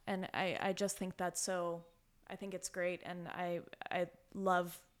that. And I just think that's so... I think it's great, and I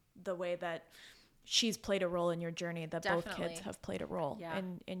love the way that she's played a role in your journey, that both kids have played a role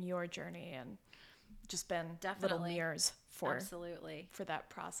in your journey, and just been little mirrors for that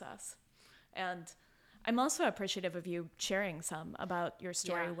process. And I'm also appreciative of you sharing some about your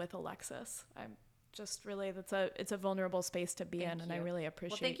story with Alexis. I'm just really, it's a vulnerable space to be in, and I really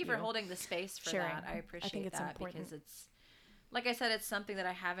appreciate thank you for holding the space for sharing. That. I appreciate it's that important. Because it's, like I said, it's something that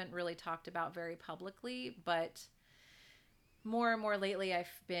I haven't really talked about very publicly, but more and more lately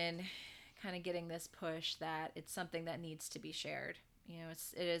I've been kind of getting this push that it's something that needs to be shared.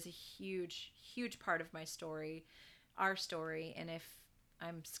 It is a huge, huge part of my story, our story. And if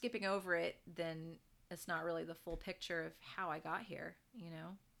I'm skipping over it, then it's not really the full picture of how I got here.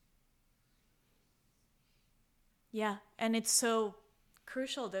 Yeah. And it's so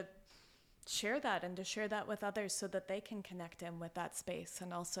crucial to share that and to share that with others so that they can connect in with that space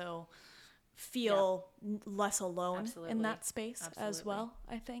and also feel less alone in that space as well,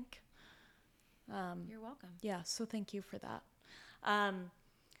 I think. You're welcome. Yeah, so thank you for that.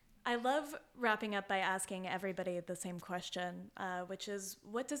 I love wrapping up by asking everybody the same question, which is,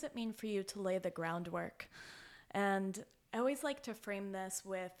 what does it mean for you to lay the groundwork? And I always like to frame this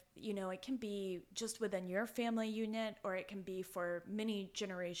with, it can be just within your family unit, or it can be for many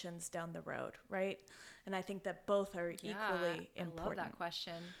generations down the road, right? And I think that both are equally important. I love that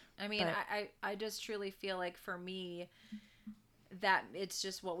question. I mean, I just truly feel like for me, that it's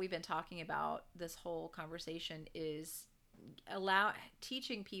just what we've been talking about this whole conversation is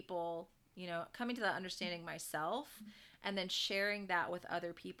teaching people, coming to that understanding myself, and then sharing that with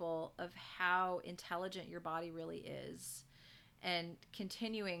other people of how intelligent your body really is, and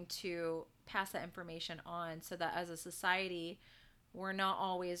continuing to pass that information on so that as a society, we're not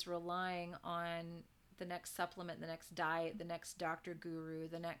always relying on the next supplement, the next diet, the next doctor guru,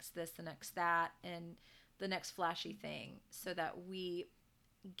 the next this, the next that, and the next flashy thing, so that we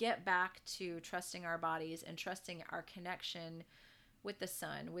get back to trusting our bodies and trusting our connection with the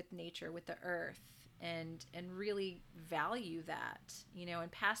sun, with nature, with the earth, and really value that,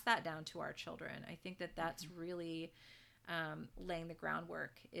 and pass that down to our children. I think that that's really laying the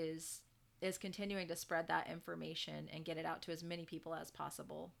groundwork, is continuing to spread that information and get it out to as many people as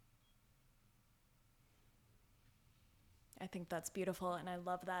possible. I think that's beautiful, and I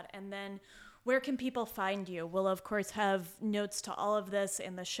love that. And then where can people find you? We'll, of course, have notes to all of this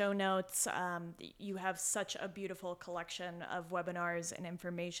in the show notes. You have such a beautiful collection of webinars and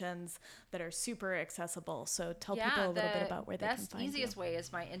informations that are super accessible. So tell people a little bit about where they can find you. The easiest way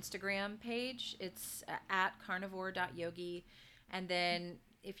is my Instagram page. It's at carnivore.yogi. And then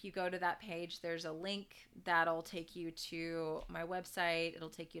if you go to that page, there's a link that'll take you to my website. It'll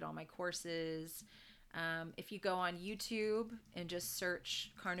take you to all my courses. If you go on YouTube and just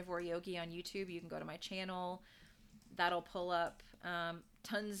search Carnivore Yogi on YouTube, you can go to my channel. That'll pull up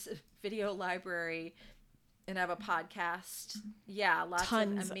tons of video library, and I have a podcast. Yeah,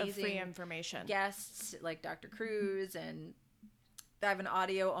 tons of amazing of free information. Guests like Dr. Cruz, and I have an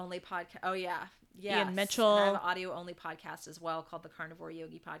audio only podcast. Oh yeah. Yes. Ian Mitchell. And I have an audio only podcast as well called the Carnivore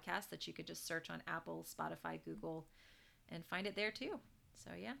Yogi Podcast that you could just search on Apple, Spotify, Google, and find it there too.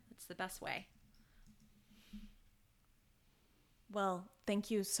 So yeah, it's the best way. Well,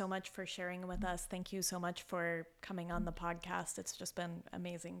 thank you so much for sharing with us. Thank you so much for coming on the podcast. It's just been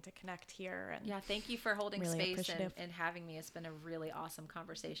amazing to connect here. And yeah, thank you for holding really space and having me. It's been a really awesome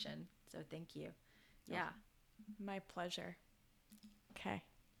conversation. So thank you. Yeah. Oh, my pleasure. Okay.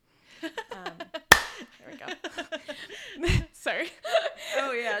 There we go. Sorry.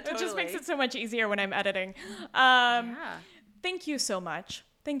 Oh, yeah, totally. It just makes it so much easier when I'm editing. Thank you so much.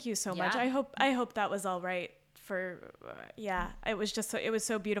 Thank you so much. I hope that was all right. It was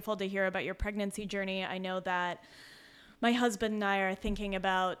so beautiful to hear about your pregnancy journey. I know that my husband and I are thinking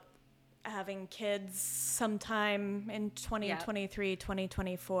about having kids sometime in 2023,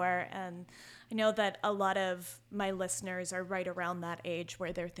 2024. And I know that a lot of my listeners are right around that age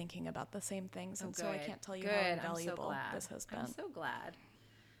where they're thinking about the same things. And so I can't tell you how invaluable this has been. I'm so glad.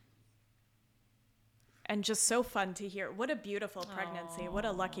 And just so fun to hear. What a beautiful pregnancy. What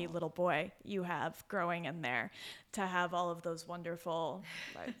a lucky little boy you have growing in there to have all of those wonderful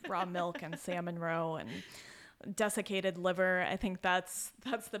raw milk and salmon roe and desiccated liver. I think that's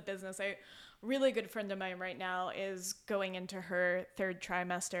the business. A really good friend of mine right now is going into her third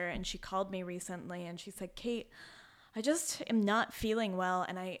trimester, and she called me recently and she said, Kate, I just am not feeling well,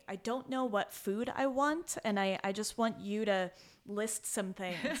 and I don't know what food I want, and I just want you to list some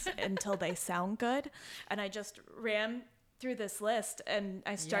things until they sound good. And I just ran through this list, and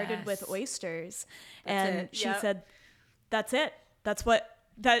I started with oysters. She said, that's it. That's what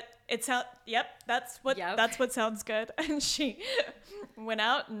sounds good. And she went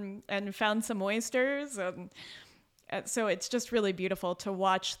out and found some oysters. And so it's just really beautiful to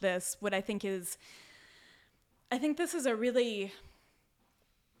watch this. I think this is a really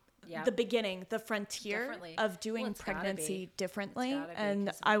the beginning, the frontier of doing pregnancy differently.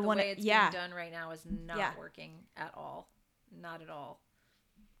 And I want to, being done right now is not working at all. Not at all.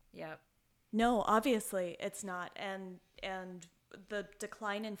 Yep. No, obviously it's not. And the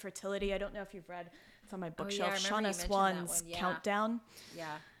decline in fertility, I don't know if you've read, it's on my bookshelf, Shauna Swan's Countdown.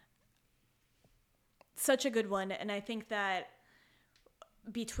 Yeah. such a good one. And I think that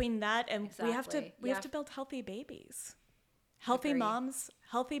between that and we have to build healthy babies. Healthy moms,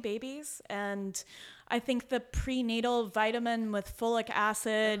 healthy babies. And I think the prenatal vitamin with folic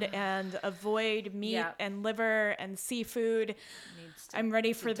acid and avoid meat and liver and seafood. I'm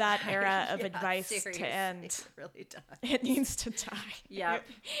ready for that era of advice to end. It really does. It needs to die. Yeah. It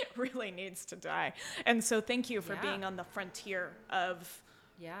really needs to die. And so thank you for being on the frontier of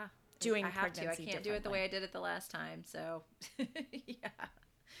doing pregnancy I can't do it the way I did it the last time. So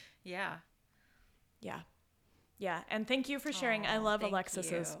Yeah. And thank you for sharing. I love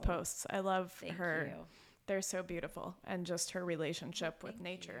Alexis's posts. I love her. You. They're so beautiful. And just her relationship with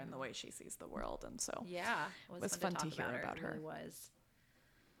nature and the way she sees the world. And so it was fun to hear about her. It really was.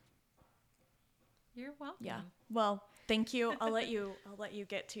 You're welcome. Yeah. Well, thank you. I'll let you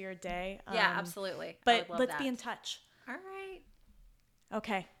get to your day. Yeah, absolutely. But let's be in touch. All right.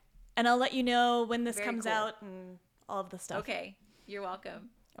 Okay. And I'll let you know when this comes out and all of the stuff. Okay. You're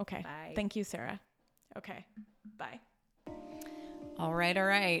welcome. Okay. Bye. Thank you, Sarah. Okay. Bye. All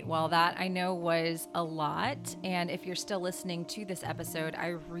right. Well, that I know was a lot. And if you're still listening to this episode, I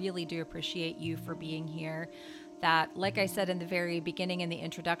really do appreciate you for being here. That, like I said in the very beginning in the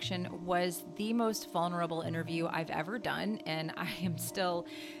introduction, was the most vulnerable interview I've ever done. And I am still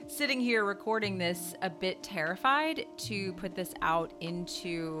sitting here recording this a bit terrified to put this out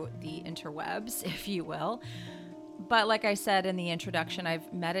into the interwebs, if you will. But like I said in the introduction,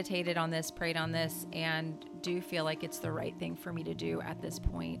 I've meditated on this, prayed on this, and do feel like it's the right thing for me to do at this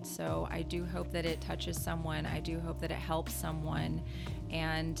point. So I do hope that it touches someone. I do hope that it helps someone,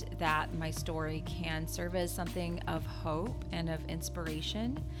 and that my story can serve as something of hope and of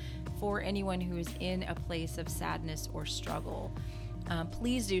inspiration for anyone who is in a place of sadness or struggle.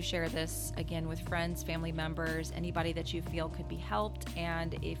 Please do share this again with friends, family members, anybody that you feel could be helped.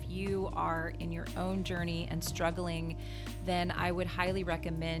 And if you are in your own journey and struggling, then I would highly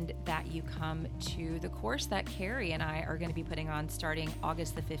recommend that you come to the course that Carrie and I are going to be putting on starting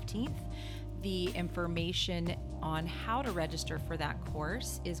August the 15th. The information on how to register for that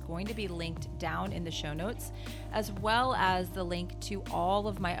course is going to be linked down in the show notes, as well as the link to all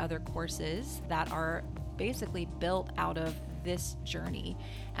of my other courses that are basically built out of this journey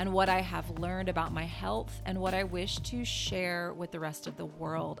and what I have learned about my health and what I wish to share with the rest of the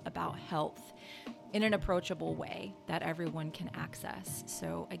world about health in an approachable way that everyone can access.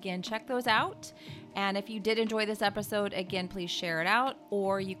 So again, check those out. And if you did enjoy this episode, again, please share it out,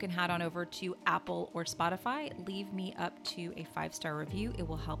 or you can head on over to Apple or Spotify, leave me up to a 5-star review. It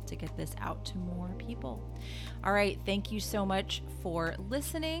will help to get this out to more people. All right. Thank you so much for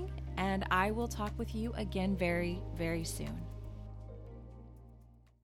listening, and I will talk with you again very, very soon.